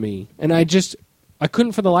weird to me. And I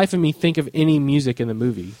couldn't for the life of me think of any music in the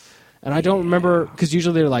movie. And I don't remember, because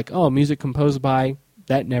usually they're like, oh, music composed by,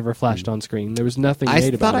 that never flashed on screen. There was nothing made about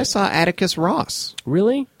it. I thought I saw Atticus Ross.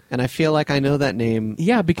 Really? And I feel like I know that name.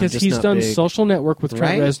 Yeah, because I'm just he's not done big. Social Network with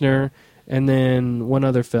Trent Right? Reznor, and then one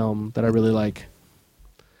other film that I really like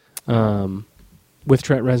with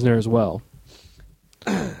Trent Reznor as well.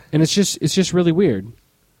 And it's just really weird.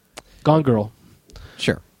 Gone Girl.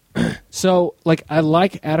 Sure. So, like, I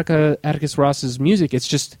like Atticus Ross's music. It's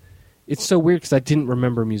so weird because I didn't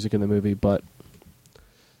remember music in the movie, but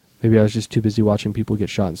maybe I was just too busy watching people get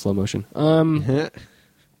shot in slow motion.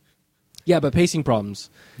 Yeah, but pacing problems.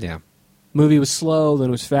 Yeah. Movie was slow, then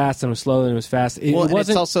it was fast, then it was slow, then it was fast. It and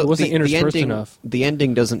wasn't the interspersed ending, enough. The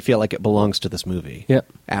ending doesn't feel like it belongs to this movie. Yep.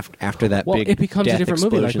 After that Well, big it becomes a death different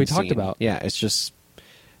movie, like we explosion talked scene. about. Yeah, it's just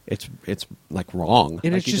it's like wrong.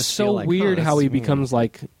 And Like, it's you just feel so like, weird huh, how he this- becomes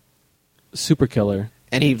like super killer.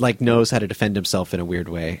 and he like knows how to defend himself in a weird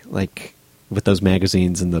way, like with those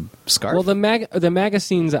magazines and the scarf. Well, the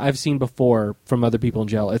magazines I've seen before from other people in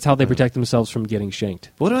jail, it's how they protect themselves from getting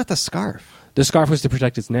shanked. What about the scarf? The scarf was to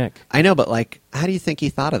protect his neck. I know, but like, how do you think he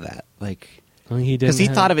thought of that? Like, Well, he didn't because he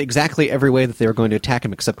have- thought of exactly every way that they were going to attack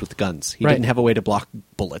him, except with guns. He Right. didn't have a way to block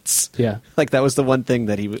bullets. Yeah. Like that was the one thing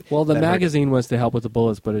that he. Well, the that hurt him. magazine was to help with the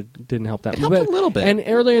bullets, but it didn't help that It helped a little bit. And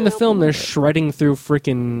earlier in the film, they're shredding through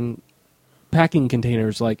freaking packing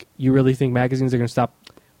containers. Like, you really think magazines are going to stop?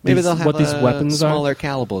 Maybe these- they'll have what these weapons smaller are.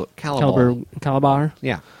 caliber. Caliber.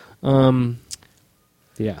 Yeah.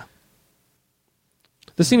 Yeah.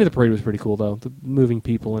 The scene of the parade was pretty cool, though. The moving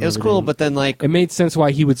people and It was everything. cool, but then like It made sense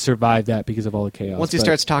why he would survive that because of all the chaos. once he but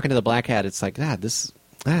starts talking to the black hat, it's like, this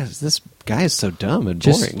guy is so dumb and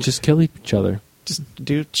boring. just kill each other. Just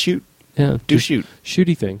do shoot, Yeah. do just shoot,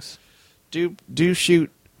 shooty things. do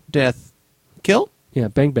shoot, death, kill. Yeah,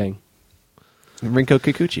 bang bang. Rinko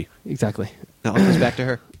Kikuchi. Exactly. It all goes back to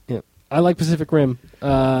her. Yeah. I like Pacific Rim.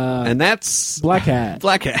 And that's Black Hat.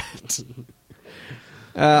 Black Hat.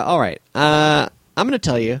 All right. I'm going to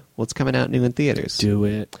tell you what's coming out new in theaters. Do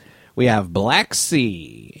it. We have Black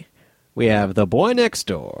Sea. We have The Boy Next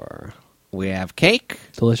Door. We have Cake,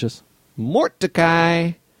 Delicious.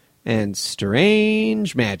 Mordecai, and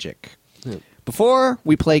Strange Magic. Before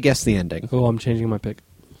we play Guess the Ending, Oh, I'm changing my pick.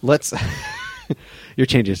 let's... You're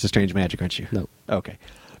changing it to Strange Magic, aren't you? No. Okay.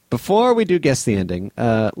 Before we do Guess the Ending,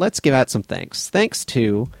 let's give out some thanks. Thanks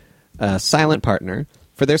to Silent Partner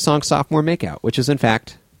for their song Sophomore Makeout, which is, in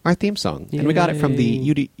fact, our theme song. And we got it from the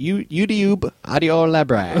YouTube Audio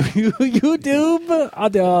Library. YouTube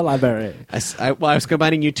Audio Library. I was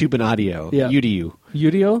combining YouTube and audio. Yeah. UDU.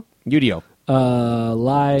 Udio? Udio.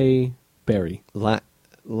 Lye berry.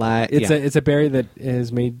 It's a berry that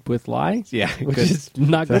is made with lye. Yeah, which good. is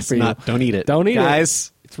not good That's for you. don't eat it. Don't eat it,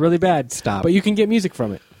 guys. It's really bad. Stop. But you can get music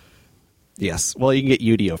from it. Yes. Well, you can get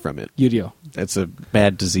Udio from it. Udio. That's a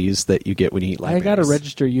bad disease that you get when you eat I libraries. got to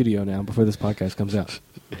register Udio now before this podcast comes out.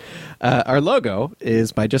 Our logo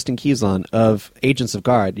is by Justin Keyslon of Agents of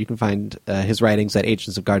Guard. You can find his writings at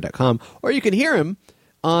agentsofguard.com, or you can hear him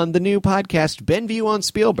on the new podcast, Benview on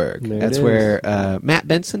Spielberg. There it That's is. where Matt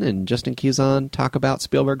Benson and Justin Keyslon talk about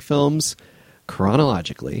Spielberg films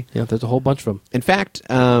chronologically. Yeah, there's a whole bunch of them. In fact,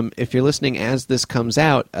 if you're listening as this comes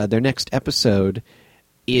out, their next episode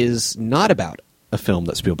is not about a film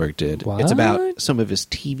that Spielberg did. What? It's about some of his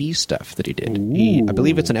TV stuff that he did. I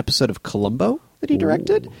believe it's an episode of Columbo that he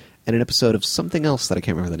directed, and an episode of something else that I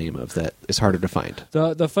can't remember the name of that is harder to find.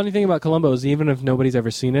 The funny thing about Columbo is even if nobody's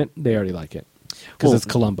ever seen it, they already like it because Well, it's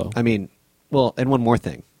Columbo. I mean, well, and one more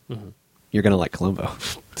thing. You're going to like Columbo.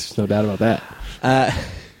 There's no doubt about that.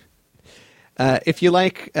 If you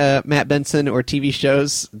like Matt Benson or TV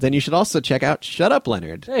shows, then you should also check out Shut Up,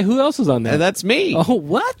 Leonard. Hey, who else is on there? That's me. Oh,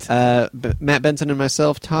 what? Matt Benson and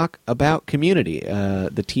myself talk about Community,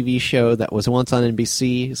 the TV show that was once on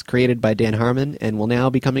NBC, is created by Dan Harmon, and will now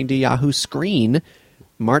be coming to Yahoo Screen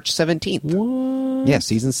March 17th. What? Yeah,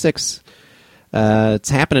 season 6. It's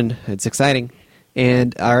happening. It's exciting.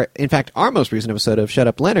 And in fact, our most recent episode of Shut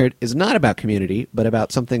Up, Leonard is not about Community, but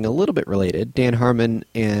about something a little bit related. Dan Harmon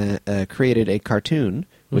created a cartoon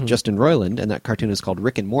with Justin Roiland, and that cartoon is called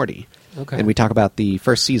Rick and Morty. Okay. And we talk about the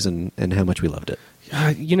first season and how much we loved it.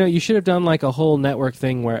 You should have done like a whole network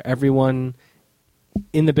thing where everyone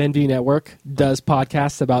in the Benview network does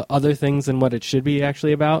podcasts about other things than what it should be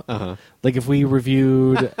actually about. Like if we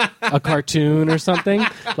reviewed a cartoon or something,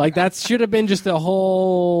 like that should have been just a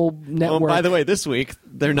whole network. Oh, by the way, this week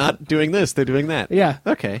they're not doing this; they're doing that. Yeah.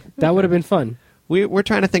 Okay. That would have been fun. We're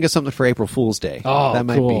trying to think of something for April Fool's Day. Oh, that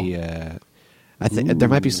might cool. be. I think there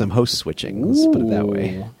might be some host switching. Let's put it that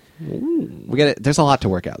way. We got it. There's a lot to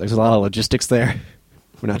work out. There's a lot of logistics there.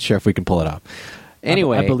 We're not sure if we can pull it off.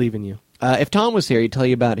 Anyway, I believe in you. If Tom was here, he'd tell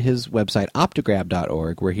you about his website,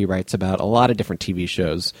 optograb.org, where he writes about a lot of different TV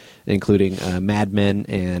shows, including Mad Men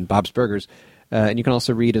and Bob's Burgers. And you can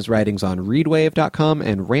also read his writings on readwave.com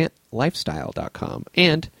and rantlifestyle.com.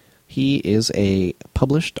 And he is a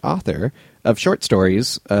published author of short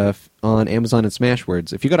stories on Amazon and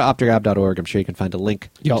Smashwords. If you go to optograb.org, I'm sure you can find a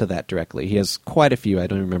link to that directly. He has quite a few. I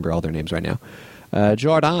don't remember all their names right now.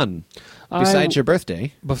 Jordan. Besides your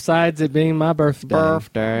birthday. Besides it being my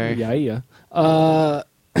birthday. Yeah. I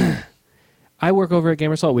work over at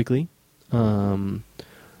Gamersalt Weekly.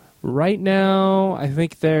 Right now, I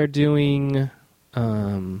think they're doing...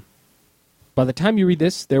 by the time you read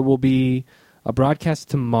this, there will be a broadcast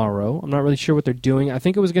tomorrow. I'm not really sure what they're doing. I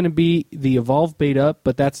think it was going to be the Evolve beta,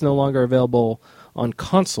 but that's no longer available on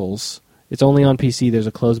consoles. It's only on PC. There's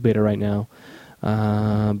a closed beta right now.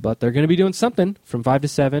 But they're going to be doing something from 5 to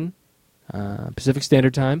 7. Pacific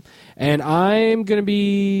Standard Time, and I'm going to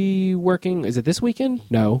be working. Is it this weekend?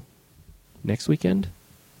 No, next weekend,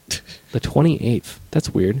 the 28th. That's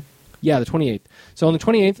weird. Yeah, the 28th. So on the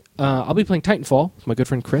 28th, I'll be playing Titanfall with my good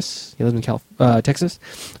friend Chris. He lives in Texas.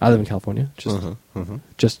 I live in California.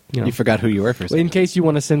 Just you forgot who you were for a second. In case you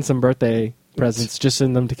want to send some birthday presents, just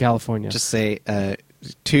send them to California. Just say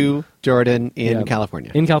to Jordan in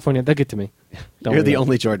California. In California, they'll get to me. You're the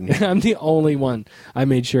only Jordan. I'm the only one. I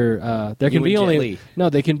made sure there can be only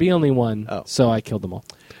they can be only one. Oh. So I killed them all.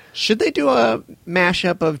 Should they do a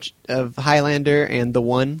mashup of Highlander and The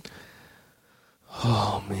One?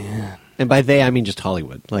 Oh man! And by they, I mean just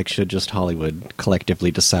Hollywood. Like, should just Hollywood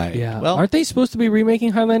collectively decide? Yeah. Well, aren't they supposed to be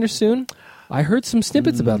remaking Highlander soon? I heard some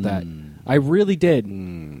snippets about that. I really did.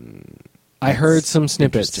 I heard some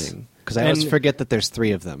snippets. Because I always forget that there's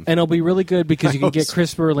 3 of them. And it'll be really good because you can get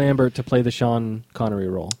Christopher Lambert to play the Sean Connery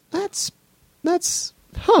role. That's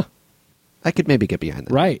I could maybe get behind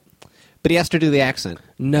that. Right. But he has to do the accent.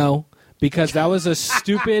 No, because that was a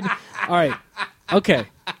stupid... All right. Okay.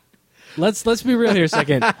 Let's be real here a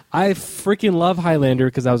second. I freaking love Highlander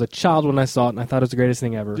because I was a child when I saw it and I thought it was the greatest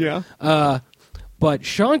thing ever. Yeah. But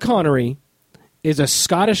Sean Connery is a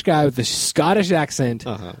Scottish guy with a Scottish accent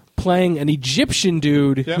playing an Egyptian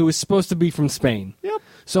dude who is supposed to be from Spain. Yep.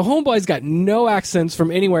 So Homeboy's got no accents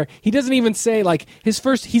from anywhere. He doesn't even say, like, he's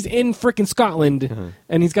in frickin' Scotland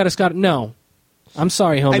and he's got a Scottish... No. I'm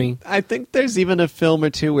sorry, homie. I think there's even a film or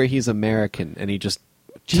two where he's American and he just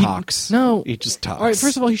talks. No. He just talks. All right,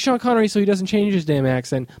 first of all, he's Sean Connery, so he doesn't change his damn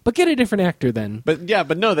accent. But get a different actor then. But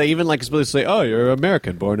no, they even like supposed to say, "Oh, you're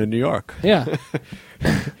American, born in New York." Yeah.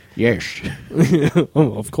 Yes.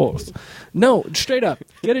 Oh, of course. No, straight up.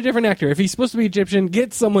 Get a different actor. If he's supposed to be Egyptian,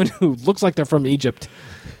 get someone who looks like they're from Egypt.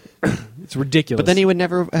 It's ridiculous. But then he would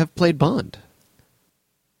never have played Bond.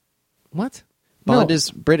 What? Bond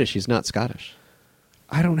is British. He's not Scottish.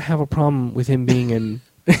 I don't have a problem with him being in...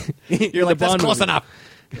 You're like, that's close enough.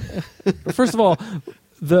 First of all,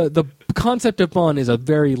 the concept of Bond is a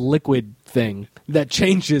very liquid thing that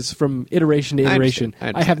changes from iteration to iteration.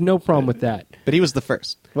 I have no problem with that. But he was the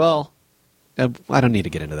first. Well, I don't need to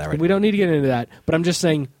get into that right now. We don't need to get into that, but I'm just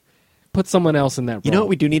saying, put someone else in that role. You know what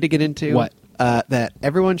we do need to get into? What? that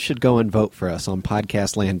everyone should go and vote for us on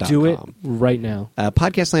podcastland.com. Do it right now.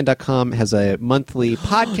 Podcastland.com has a monthly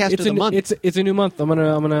podcast of the month. It's a new month. I'm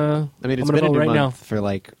gonna I mean, it's been a new month for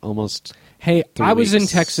like almost. Hey, 3 I was in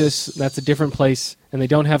weeks. Texas. That's a different place, and they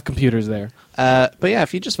don't have computers there. But yeah,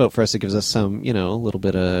 if you just vote for us, it gives us some, a little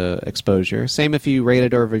bit of exposure. Same if you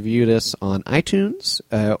rated or reviewed us on iTunes,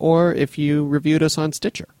 or if you reviewed us on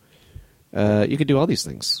Stitcher. You could do all these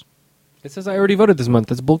things. It says I already voted this month.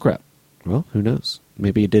 That's bullcrap. Well, who knows?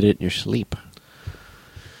 Maybe you did it in your sleep.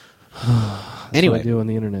 That's Anyway, what I do on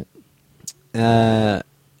the internet.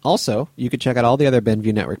 Also, you could check out all the other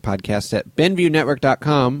Benview Network podcasts at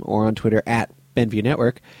BenviewNetwork.com or on Twitter at Benview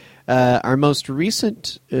Network. Our most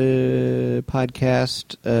recent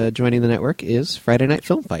podcast joining the network is Friday Night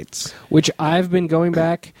Film Fights. Which I've been going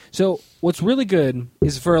back. So what's really good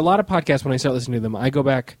is for a lot of podcasts, when I start listening to them, I go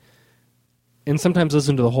back and sometimes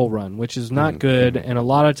listen to the whole run, which is not good. And a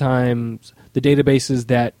lot of times the databases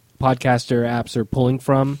that podcaster apps are pulling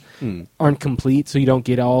from aren't complete, so you don't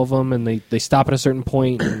get all of them, and they stop at a certain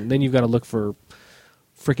point, and then you've got to look for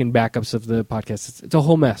freaking backups of the podcast. It's a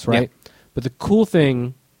whole mess, right? Yeah. But the cool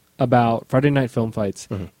thing about Friday Night Film Fights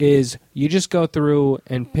is you just go through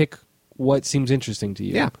and pick what seems interesting to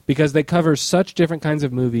you. Yeah. Because they cover such different kinds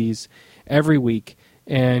of movies every week,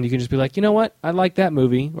 and you can just be like, you know what? I like that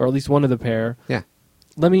movie, or at least one of the pair. Yeah.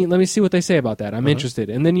 Let me see what they say about that. I'm interested.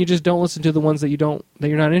 And then you just don't listen to the ones that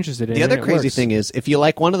you're not interested in. The other and it crazy works. thing is, if you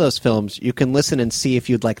like one of those films, you can listen and see if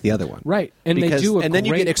you'd like the other one. Right. And they do a and then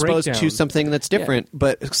you great get exposed breakdown. to something that's different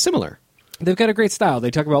but similar. They've got a great style.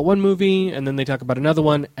 They talk about one movie, and then they talk about another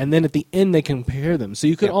one, and then at the end they compare them. So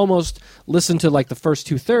you could almost listen to like the first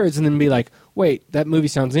 2/3 and then be like, wait, that movie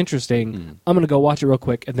sounds interesting. I'm going to go watch it real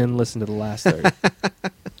quick and then listen to the last third.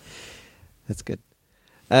 That's good.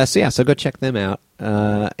 So go check them out.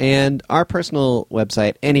 And our personal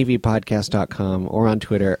website, nevpodcast.com, or on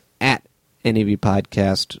Twitter, at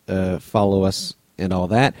nevpodcast. Follow us and all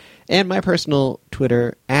that. And my personal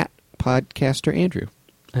Twitter, at podcaster Andrew.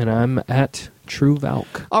 And I'm at True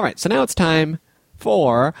Valk. All right, so now it's time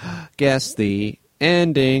for Guess the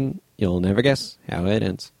Ending. You'll never guess how it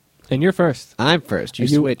ends. And you're first. I'm first. You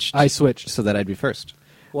switched. I switched. So that I'd be first.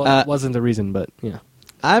 Well, that wasn't the reason, but yeah.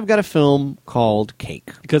 I've got a film called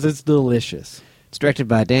Cake. Because it's delicious. It's directed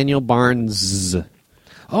by Daniel Barnes.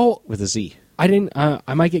 Oh, With a Z. I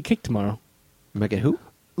might get cake tomorrow. You might get who?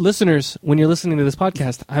 Listeners, when you're listening to this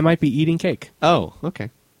podcast, I might be eating cake. Oh,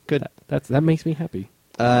 okay. Good. That makes me happy.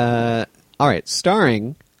 All right.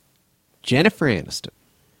 Starring Jennifer Aniston,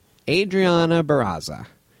 Adriana Barraza,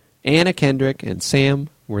 Anna Kendrick, and Sam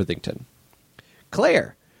Worthington.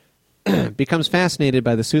 Claire becomes fascinated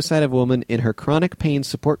by the suicide of a woman in her chronic pain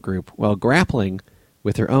support group while grappling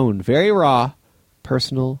with her own very raw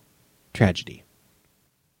personal tragedy.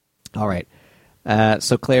 All right.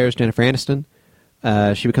 So Claire is Jennifer Aniston.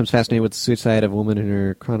 She becomes fascinated with the suicide of a woman in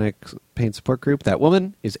her chronic pain support group. That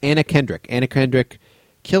woman is Anna Kendrick. Anna Kendrick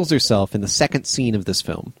kills herself in the second scene of this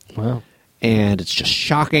film. Wow. And it's just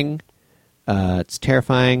shocking. It's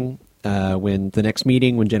terrifying. When the next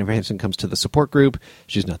meeting, when Jennifer Aniston comes to the support group,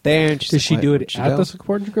 she's not there. And she's Does she like, do "Where'd it she at go?" the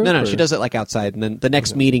support group? No, or? she does it like outside. And then the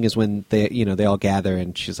next meeting is when they all gather,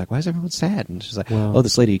 and she's like, "Why is everyone sad?" And she's like, Wow. "Oh,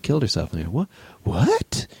 this lady killed herself." And they go,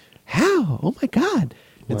 "What? How? Oh my god!"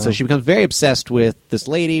 And Wow. so she becomes very obsessed with this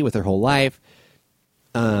lady, with her whole life.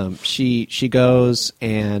 She goes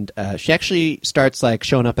and she actually starts like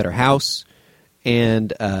showing up at her house,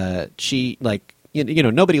 and she like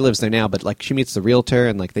nobody lives there now, but like she meets the realtor,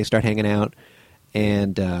 and like they start hanging out,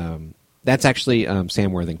 and that's actually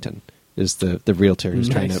Sam Worthington is the realtor who's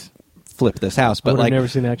trying to Nice. flip this house. But would've like never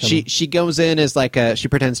seen that coming. she goes in as like she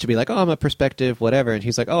pretends to be like, oh, I'm a perspective whatever, and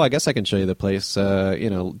he's like, oh, I guess I can show you the place.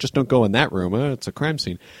 Just don't go in that room. It's a crime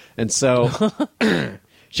scene. And so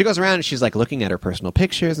she goes around and she's like looking at her personal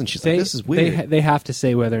pictures, and she's like, this is weird. They have to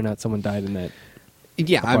say whether or not someone died in that.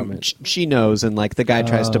 Yeah, apartment. she knows, and like the guy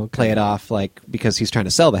tries to okay. play it off like because he's trying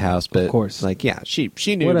to sell the house, but Of course. like yeah, she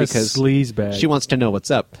knew What a because sleazebag. she wants to know what's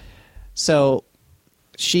up. So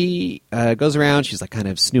she goes around, she's like kind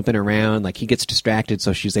of snooping around, like he gets distracted,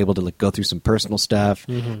 so she's able to like go through some personal stuff,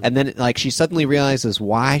 and then like she suddenly realizes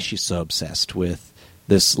why she's so obsessed with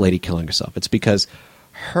this lady killing herself. It's because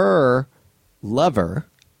her lover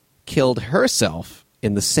killed herself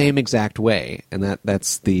in the same exact way, and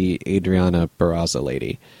that's the Adriana Barraza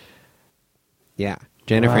lady. Yeah,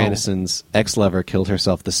 Jennifer Wow. Aniston's ex-lover killed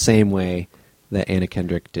herself the same way that Anna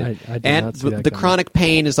Kendrick did. I did and not see that the coming. chronic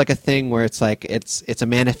pain is like a thing where it's like it's a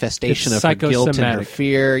manifestation It's of her guilt and her psychosomatic.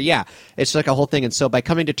 fear. Yeah, it's like a whole thing. And so by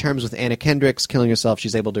coming to terms with Anna Kendrick's killing herself,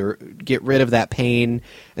 she's able to get rid of that pain.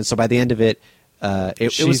 And so by the end of it,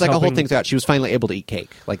 it She's was like a whole helping- thing throughout. She was finally able to eat cake.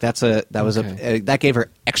 Like that gave her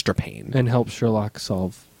extra pain. And help Sherlock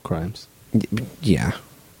solve crimes. Yeah.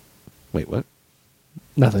 Wait, what?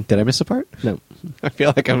 Nothing. Did I miss a part? No. I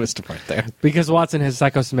feel like I missed a part there. Because Watson has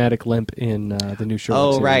psychosomatic limp in the new Sherlock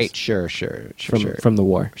Oh, series. right. Sure. From the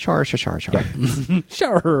war. Sure. Sure,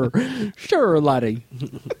 laddie.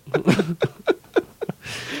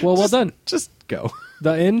 Well done. Just go.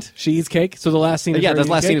 The end, she eats cake. So the last scene is Yeah, her the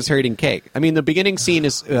eating last cake? scene is her eating cake. I mean, the beginning scene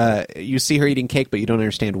is you see her eating cake, but you don't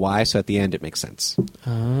understand why. So at the end, it makes sense.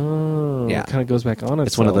 Oh, Yeah. it kind of goes back on itself.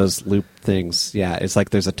 It's one of those loop things. Yeah, it's like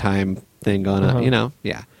there's a time thing going on. Uh-huh.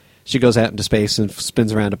 Yeah. She goes out into space and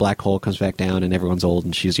spins around a black hole, comes back down, and everyone's old,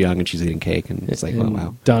 and she's young, and she's eating cake, and it's like, oh, And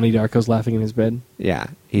wow. Donnie Darko's laughing in his bed. Yeah,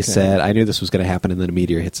 he said, I knew this was going to happen, and then a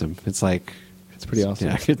meteor hits him. It's like... It's pretty awesome.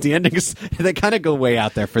 Yeah, the ending is... They kind of go way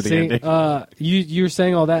out there for the ending. You were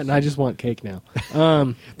saying all that, and I just want cake now.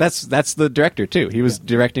 That's the director, too. He was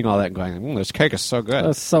directing all that and going, this cake is so good.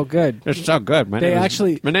 That's so good. It's so good. My name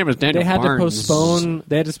is Daniel They had Barnes.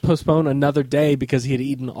 They had to postpone another day because he had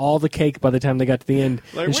eaten all the cake by the time they got to the end.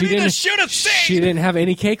 Like, and we need to shoot a scene! She didn't have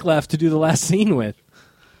any cake left to do the last scene with.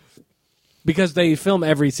 Because they film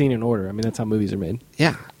every scene in order. I mean, that's how movies are made.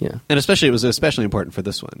 Yeah. Yeah. And it was especially important for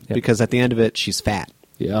this one, Yep. because at the end of it, she's fat.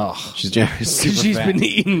 Yeah. She's She's been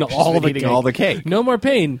eating all the cake. No more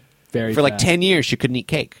pain. Very For like fast. 10 years, she couldn't eat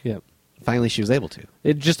cake. Yeah. Finally, she was able to.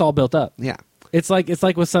 It just all built up. Yeah. It's like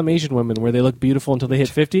with some Asian women where they look beautiful until they hit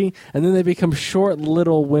 50, and then they become short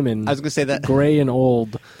little women. I was going to say that. Gray and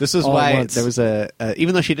old. This is all at why once. there was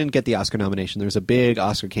even though she didn't get the Oscar nomination, there was a big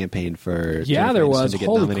Oscar campaign for Yeah, Jennifer there Aniston was. to get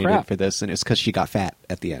Holy nominated crap. for this, and it's because she got fat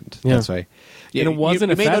at the end. Yeah. That's why. And it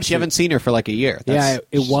wasn't you a may fat note you haven't suit. seen her for like a year. Yeah,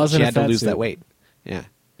 it wasn't She a had to fat lose suit. that weight. Yeah.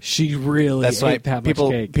 She really That's why ate that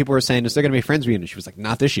people much cake. were saying, is there going to be a Friends reunion? She was like,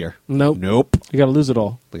 not this year. Nope. You got to lose it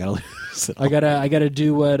all. We got to lose it all. I gotta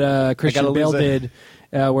do what Christian lose Bale it.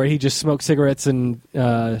 did, where he just smoked cigarettes and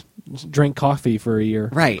drank coffee for a year.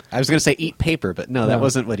 Right. I was going to say eat paper, but no, that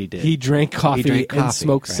wasn't what he did. He drank coffee, drank and coffee,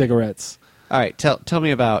 smoked right. cigarettes. All right. Tell me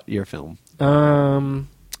about your film.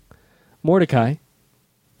 Mordecai,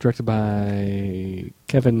 directed by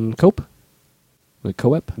Kevin Cope. Wait,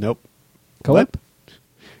 Coep? Nope. Coep? What?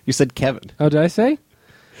 You said Kevin. Oh, did I say?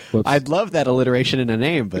 Whoops. I'd love that alliteration in a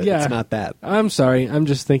name, but Yeah. it's not that. I'm sorry. I'm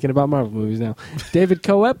just thinking about Marvel movies now. David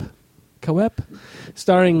Coep,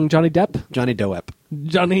 starring Johnny Depp, Johnny Depp.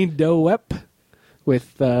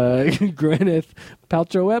 with Gwyneth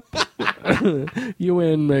Paltrow,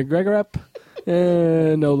 Ewan McGregor,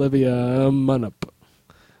 and Olivia Munn.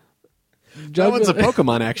 That one's a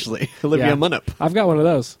Pokemon, actually. Olivia Yeah. Munnup. I've got one of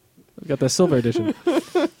those. I've got the silver edition.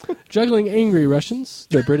 Juggling angry Russians,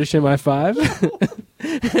 the British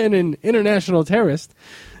MI5, and an international terrorist,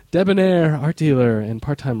 debonair art dealer, and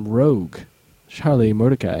part-time rogue, Charlie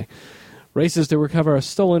Mordecai, races to recover a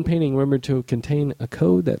stolen painting rumored to contain a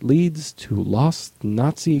code that leads to lost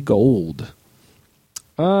Nazi gold.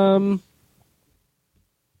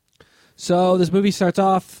 So this movie starts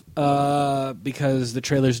off, because the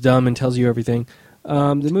trailer's dumb and tells you everything.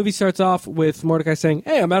 The movie starts off with Mordecai saying,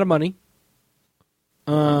 "Hey, I'm out of money.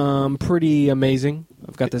 Pretty amazing.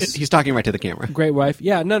 I've got this He's talking right to the camera. great wife."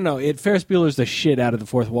 Yeah, no. Ferris Bueller's the shit out of the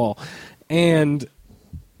fourth wall. And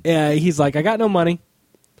he's like, "I got no money.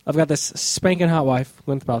 I've got this spanking hot wife,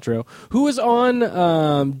 Gwyneth Paltrow, who was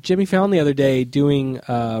on Jimmy Fallon the other day doing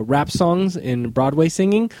rap songs in Broadway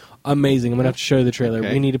singing. Amazing. I'm going to have to show you the trailer.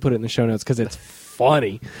 Okay. We need to put it in the show notes because it's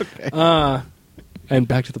funny. Okay. And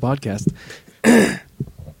back to the podcast.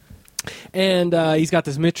 And he's got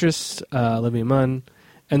this mistress, Olivia Munn,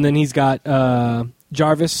 and then he's got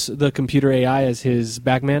Jarvis, the computer AI, as his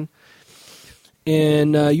bagman.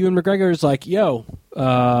 And Ewan McGregor's like, "Yo,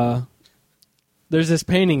 there's this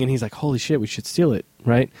painting," and he's like, "Holy shit, we should steal it,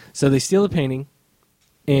 right?" So they steal the painting,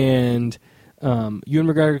 and Ewan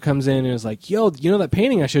McGregor comes in and is like, "Yo, you know that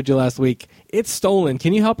painting I showed you last week? It's stolen.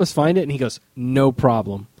 Can you help us find it?" And he goes, "No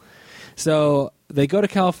problem." So they go to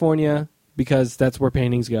California because that's where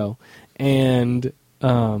paintings go, and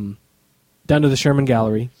down to the Sherman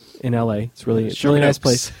Gallery in L.A. It's really nice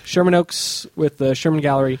place. Sherman Oaks with the Sherman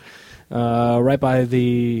Gallery, right by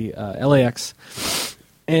the LAX,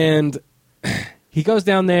 and he goes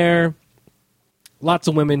down there. Lots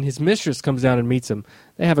of women. His mistress comes down and meets him.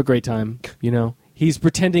 They have a great time. He's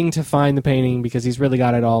pretending to find the painting because he's really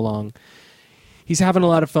got it all along. He's having a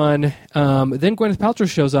lot of fun. Then Gwyneth Paltrow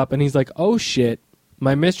shows up, and he's like, "Oh, shit.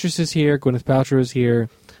 My mistress is here. Gwyneth Paltrow is here."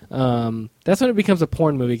 That's when it becomes a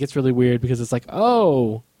porn movie. It gets really weird because it's like,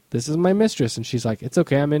 "Oh, this is my mistress." And she's like, "It's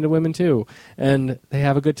okay. I'm into women, too." And they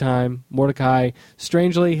have a good time. Mordecai,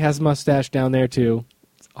 strangely, has a mustache down there, too.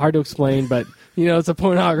 hard to explain, but it's a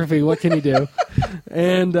pornography. What can you do?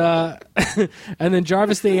 And and then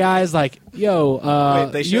Jarvis the AI is like, "Yo,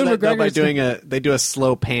 Wait, they show that though by doing they do a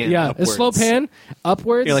slow pan. upwards. A slow pan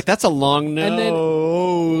upwards. You're like, that's a long no. And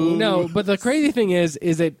then, no, but the crazy thing is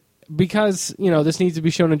it because this needs to be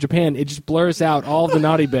shown in Japan. It just blurs out all the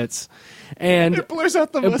naughty bits, and it blurs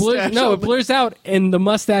out the mustache. It blurs out, and the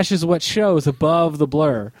mustache is what shows above the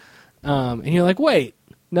blur. And you're like, wait,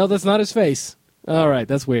 no, that's not his face. All right,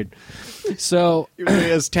 that's weird. So he really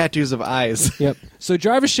has tattoos of eyes. Yep. So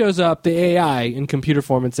Jarvis shows up, the AI in computer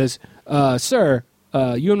form, and says, "Sir,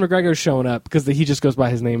 Ewan McGregor's showing up," because he just goes by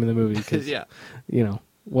his name in the movie. Yeah.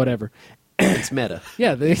 Whatever. It's meta.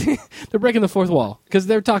 Yeah, they're breaking the fourth wall because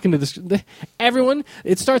they're talking to everyone.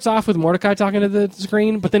 It starts off with Mordecai talking to the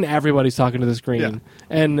screen, but then everybody's talking to the screen. Yeah.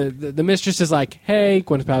 And the mistress is like, "Hey,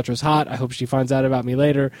 Gwyneth Paltrow's hot. I hope she finds out about me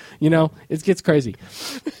later." It gets crazy.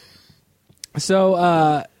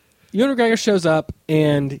 So Ewan McGregor shows up,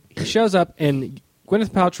 and Gwyneth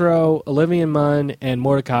Paltrow, Olivia Munn, and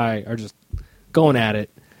Mordecai are just going at it.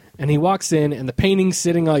 And he walks in, and the painting's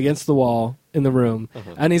sitting against the wall in the room.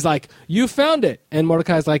 And he's like, "You found it." And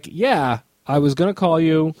Mordecai's like, "Yeah, I was going to call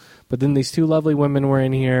you, but then these two lovely women were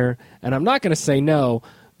in here, and I'm not going to say no.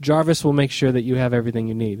 Jarvis will make sure that you have everything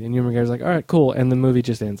you need." And Ewan McGregor's like, "All right, cool." And the movie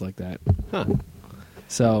just ends like that. Huh.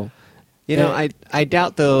 So... I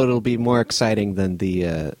doubt, though, it'll be more exciting than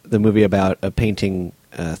the movie about a painting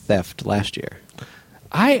theft last year.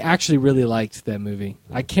 I actually really liked that movie.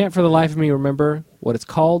 I can't for the life of me remember what it's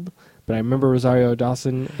called, but I remember Rosario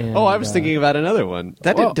Dawson. And, I was thinking about another one.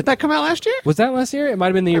 Did that come out last year? Was that last year? It might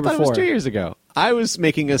have been the year before. It was 2 years ago. I was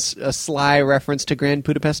making a sly reference to Grand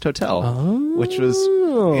Budapest Hotel, which was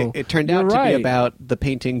it turned out to be about the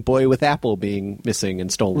painting Boy with Apple being missing and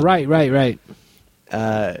stolen. Right.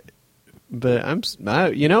 But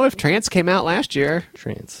if Trance came out last year,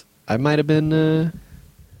 I might have been,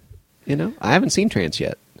 I haven't seen Trance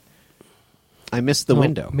yet. I missed the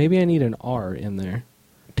window. Maybe I need an R in there.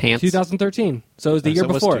 Trance? 2013. So it was the year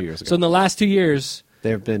before. 2 years ago. So in the last 2 years,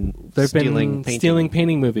 they've been stealing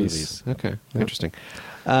painting movies. Okay, interesting.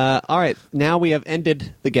 All right, now we have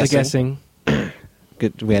ended the guessing.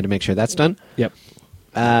 Good. We had to make sure that's done. Yep.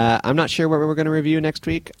 I'm not sure what we're going to review next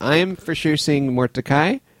week. I'm for sure seeing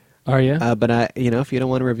Mordecai. Are you? But if you don't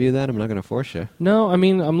want to review that, I'm not going to force you. No, I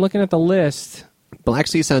mean, I'm looking at the list. Black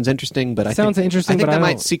Sea sounds interesting, but I think that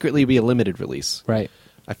might secretly be a limited release. Right.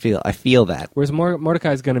 I feel that. Whereas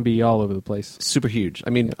Mordecai's going to be all over the place. Super huge.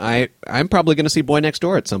 I mean, I'm probably going to see Boy Next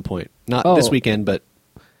Door at some point. Not this weekend, but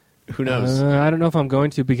who knows? I don't know if I'm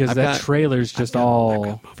going to because trailer's just all...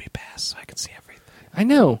 I've got Movie Pass, so I can see everything. I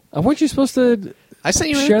know. Weren't you supposed to... I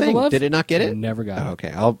sent you share a thing. the love? Did it not get it? I never got it.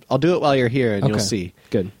 Okay, I'll do it while you're here, and you'll see.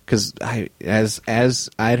 Good. Because as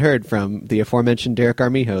I had heard from the aforementioned Derek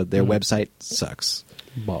Armijo, their website sucks.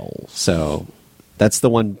 Balls. So that's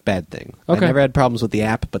the one bad thing. Okay. I never had problems with the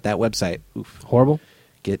app, but that website, oof. Horrible.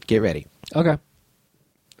 Get ready. Okay.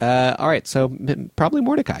 All right, so probably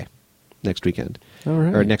Mordecai next weekend. All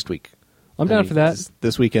right. Or next week. I'm down for that.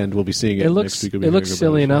 This weekend we'll be seeing it. Next week it looks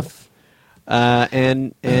silly enough.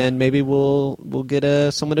 And maybe we'll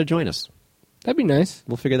get someone to join us. That'd be nice.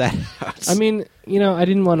 We'll figure that out. I mean, I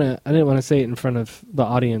didn't want to say it in front of the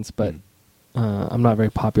audience, but I'm not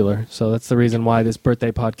very popular, so that's the reason why this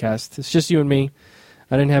birthday podcast. It's just you and me.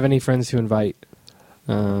 I didn't have any friends to invite.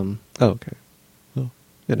 Okay. Well,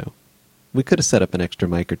 we could have set up an extra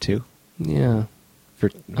mic or two. Yeah.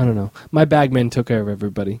 I don't know. My bagman took care of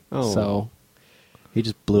everybody. Oh. So he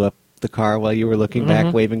just blew up the car while you were looking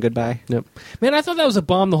back, waving goodbye? Yep. Man, I thought that was a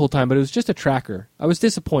bomb the whole time, but it was just a tracker. I was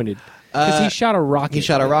disappointed. Because he shot a rocket. He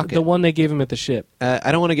shot a rocket. The one they gave him at the ship.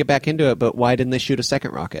 I don't want to get back into it, but why didn't they shoot a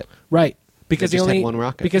second rocket? Right. Because he only had one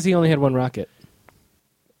rocket. Because he only had one rocket.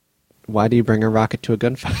 Why do you bring a rocket to a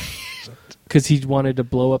gunfight? Because he wanted to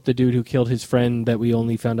blow up the dude who killed his friend that we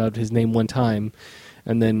only found out his name one time.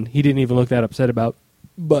 And then he didn't even look that upset about,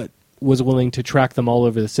 but was willing to track them all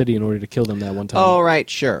over the city in order to kill them that one time. Oh, right,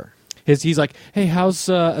 sure. He's like, hey, how's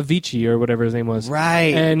Avicii or whatever his name was?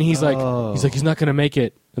 Right. And he's like, he's not going to make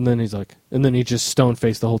it. And then he just stone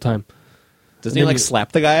faced the whole time. Doesn't he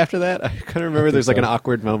slap the guy after that? I kind of remember there's an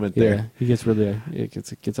awkward moment there. Yeah, he gets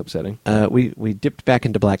it gets upsetting. We dipped back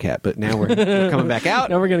into Black Hat, but now we're coming back out.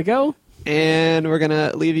 Now we're going to go. And we're going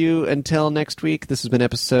to leave you until next week. This has been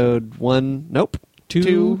episode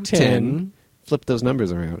 210. Flip those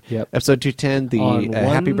numbers around. Yep. Episode 210, the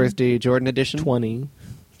Happy Birthday Jordan edition. 20.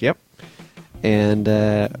 Yep. And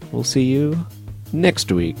we'll see you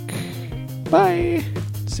next week. Bye.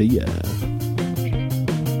 See ya.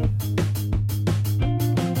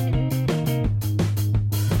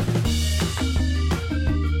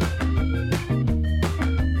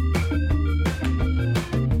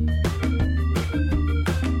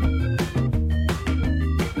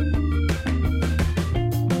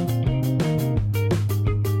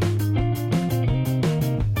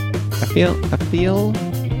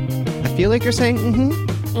 feel like you're saying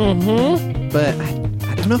but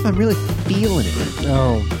I don't know if I'm really feeling it.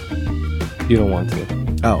 Oh, you don't want to.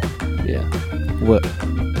 Oh, Yeah, what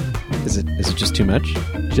is it? Is it just too much?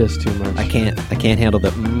 just too much. I can't handle the.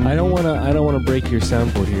 I don't want to break your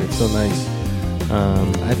soundboard here. It's so nice.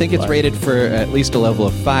 I think it's but- rated for at least a level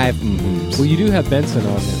of 5 mm-hms. Well, you do have Benson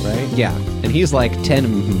on it, right? Yeah, and he's like 10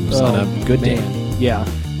 mm-hms on a good day. Yeah.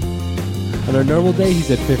 On a normal day, he's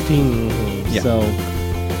at 15. Yeah. So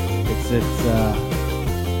it's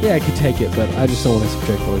yeah, I could take it, but I just don't want to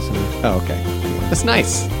subject the listener. Oh, okay. That's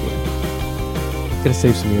nice. Gotta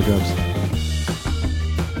save some eardrums.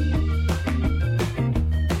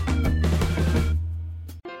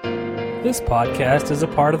 This podcast is a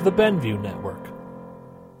part of the Benview Network.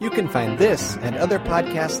 You can find this and other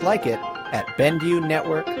podcasts like it at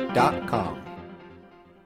BenviewNetwork.com.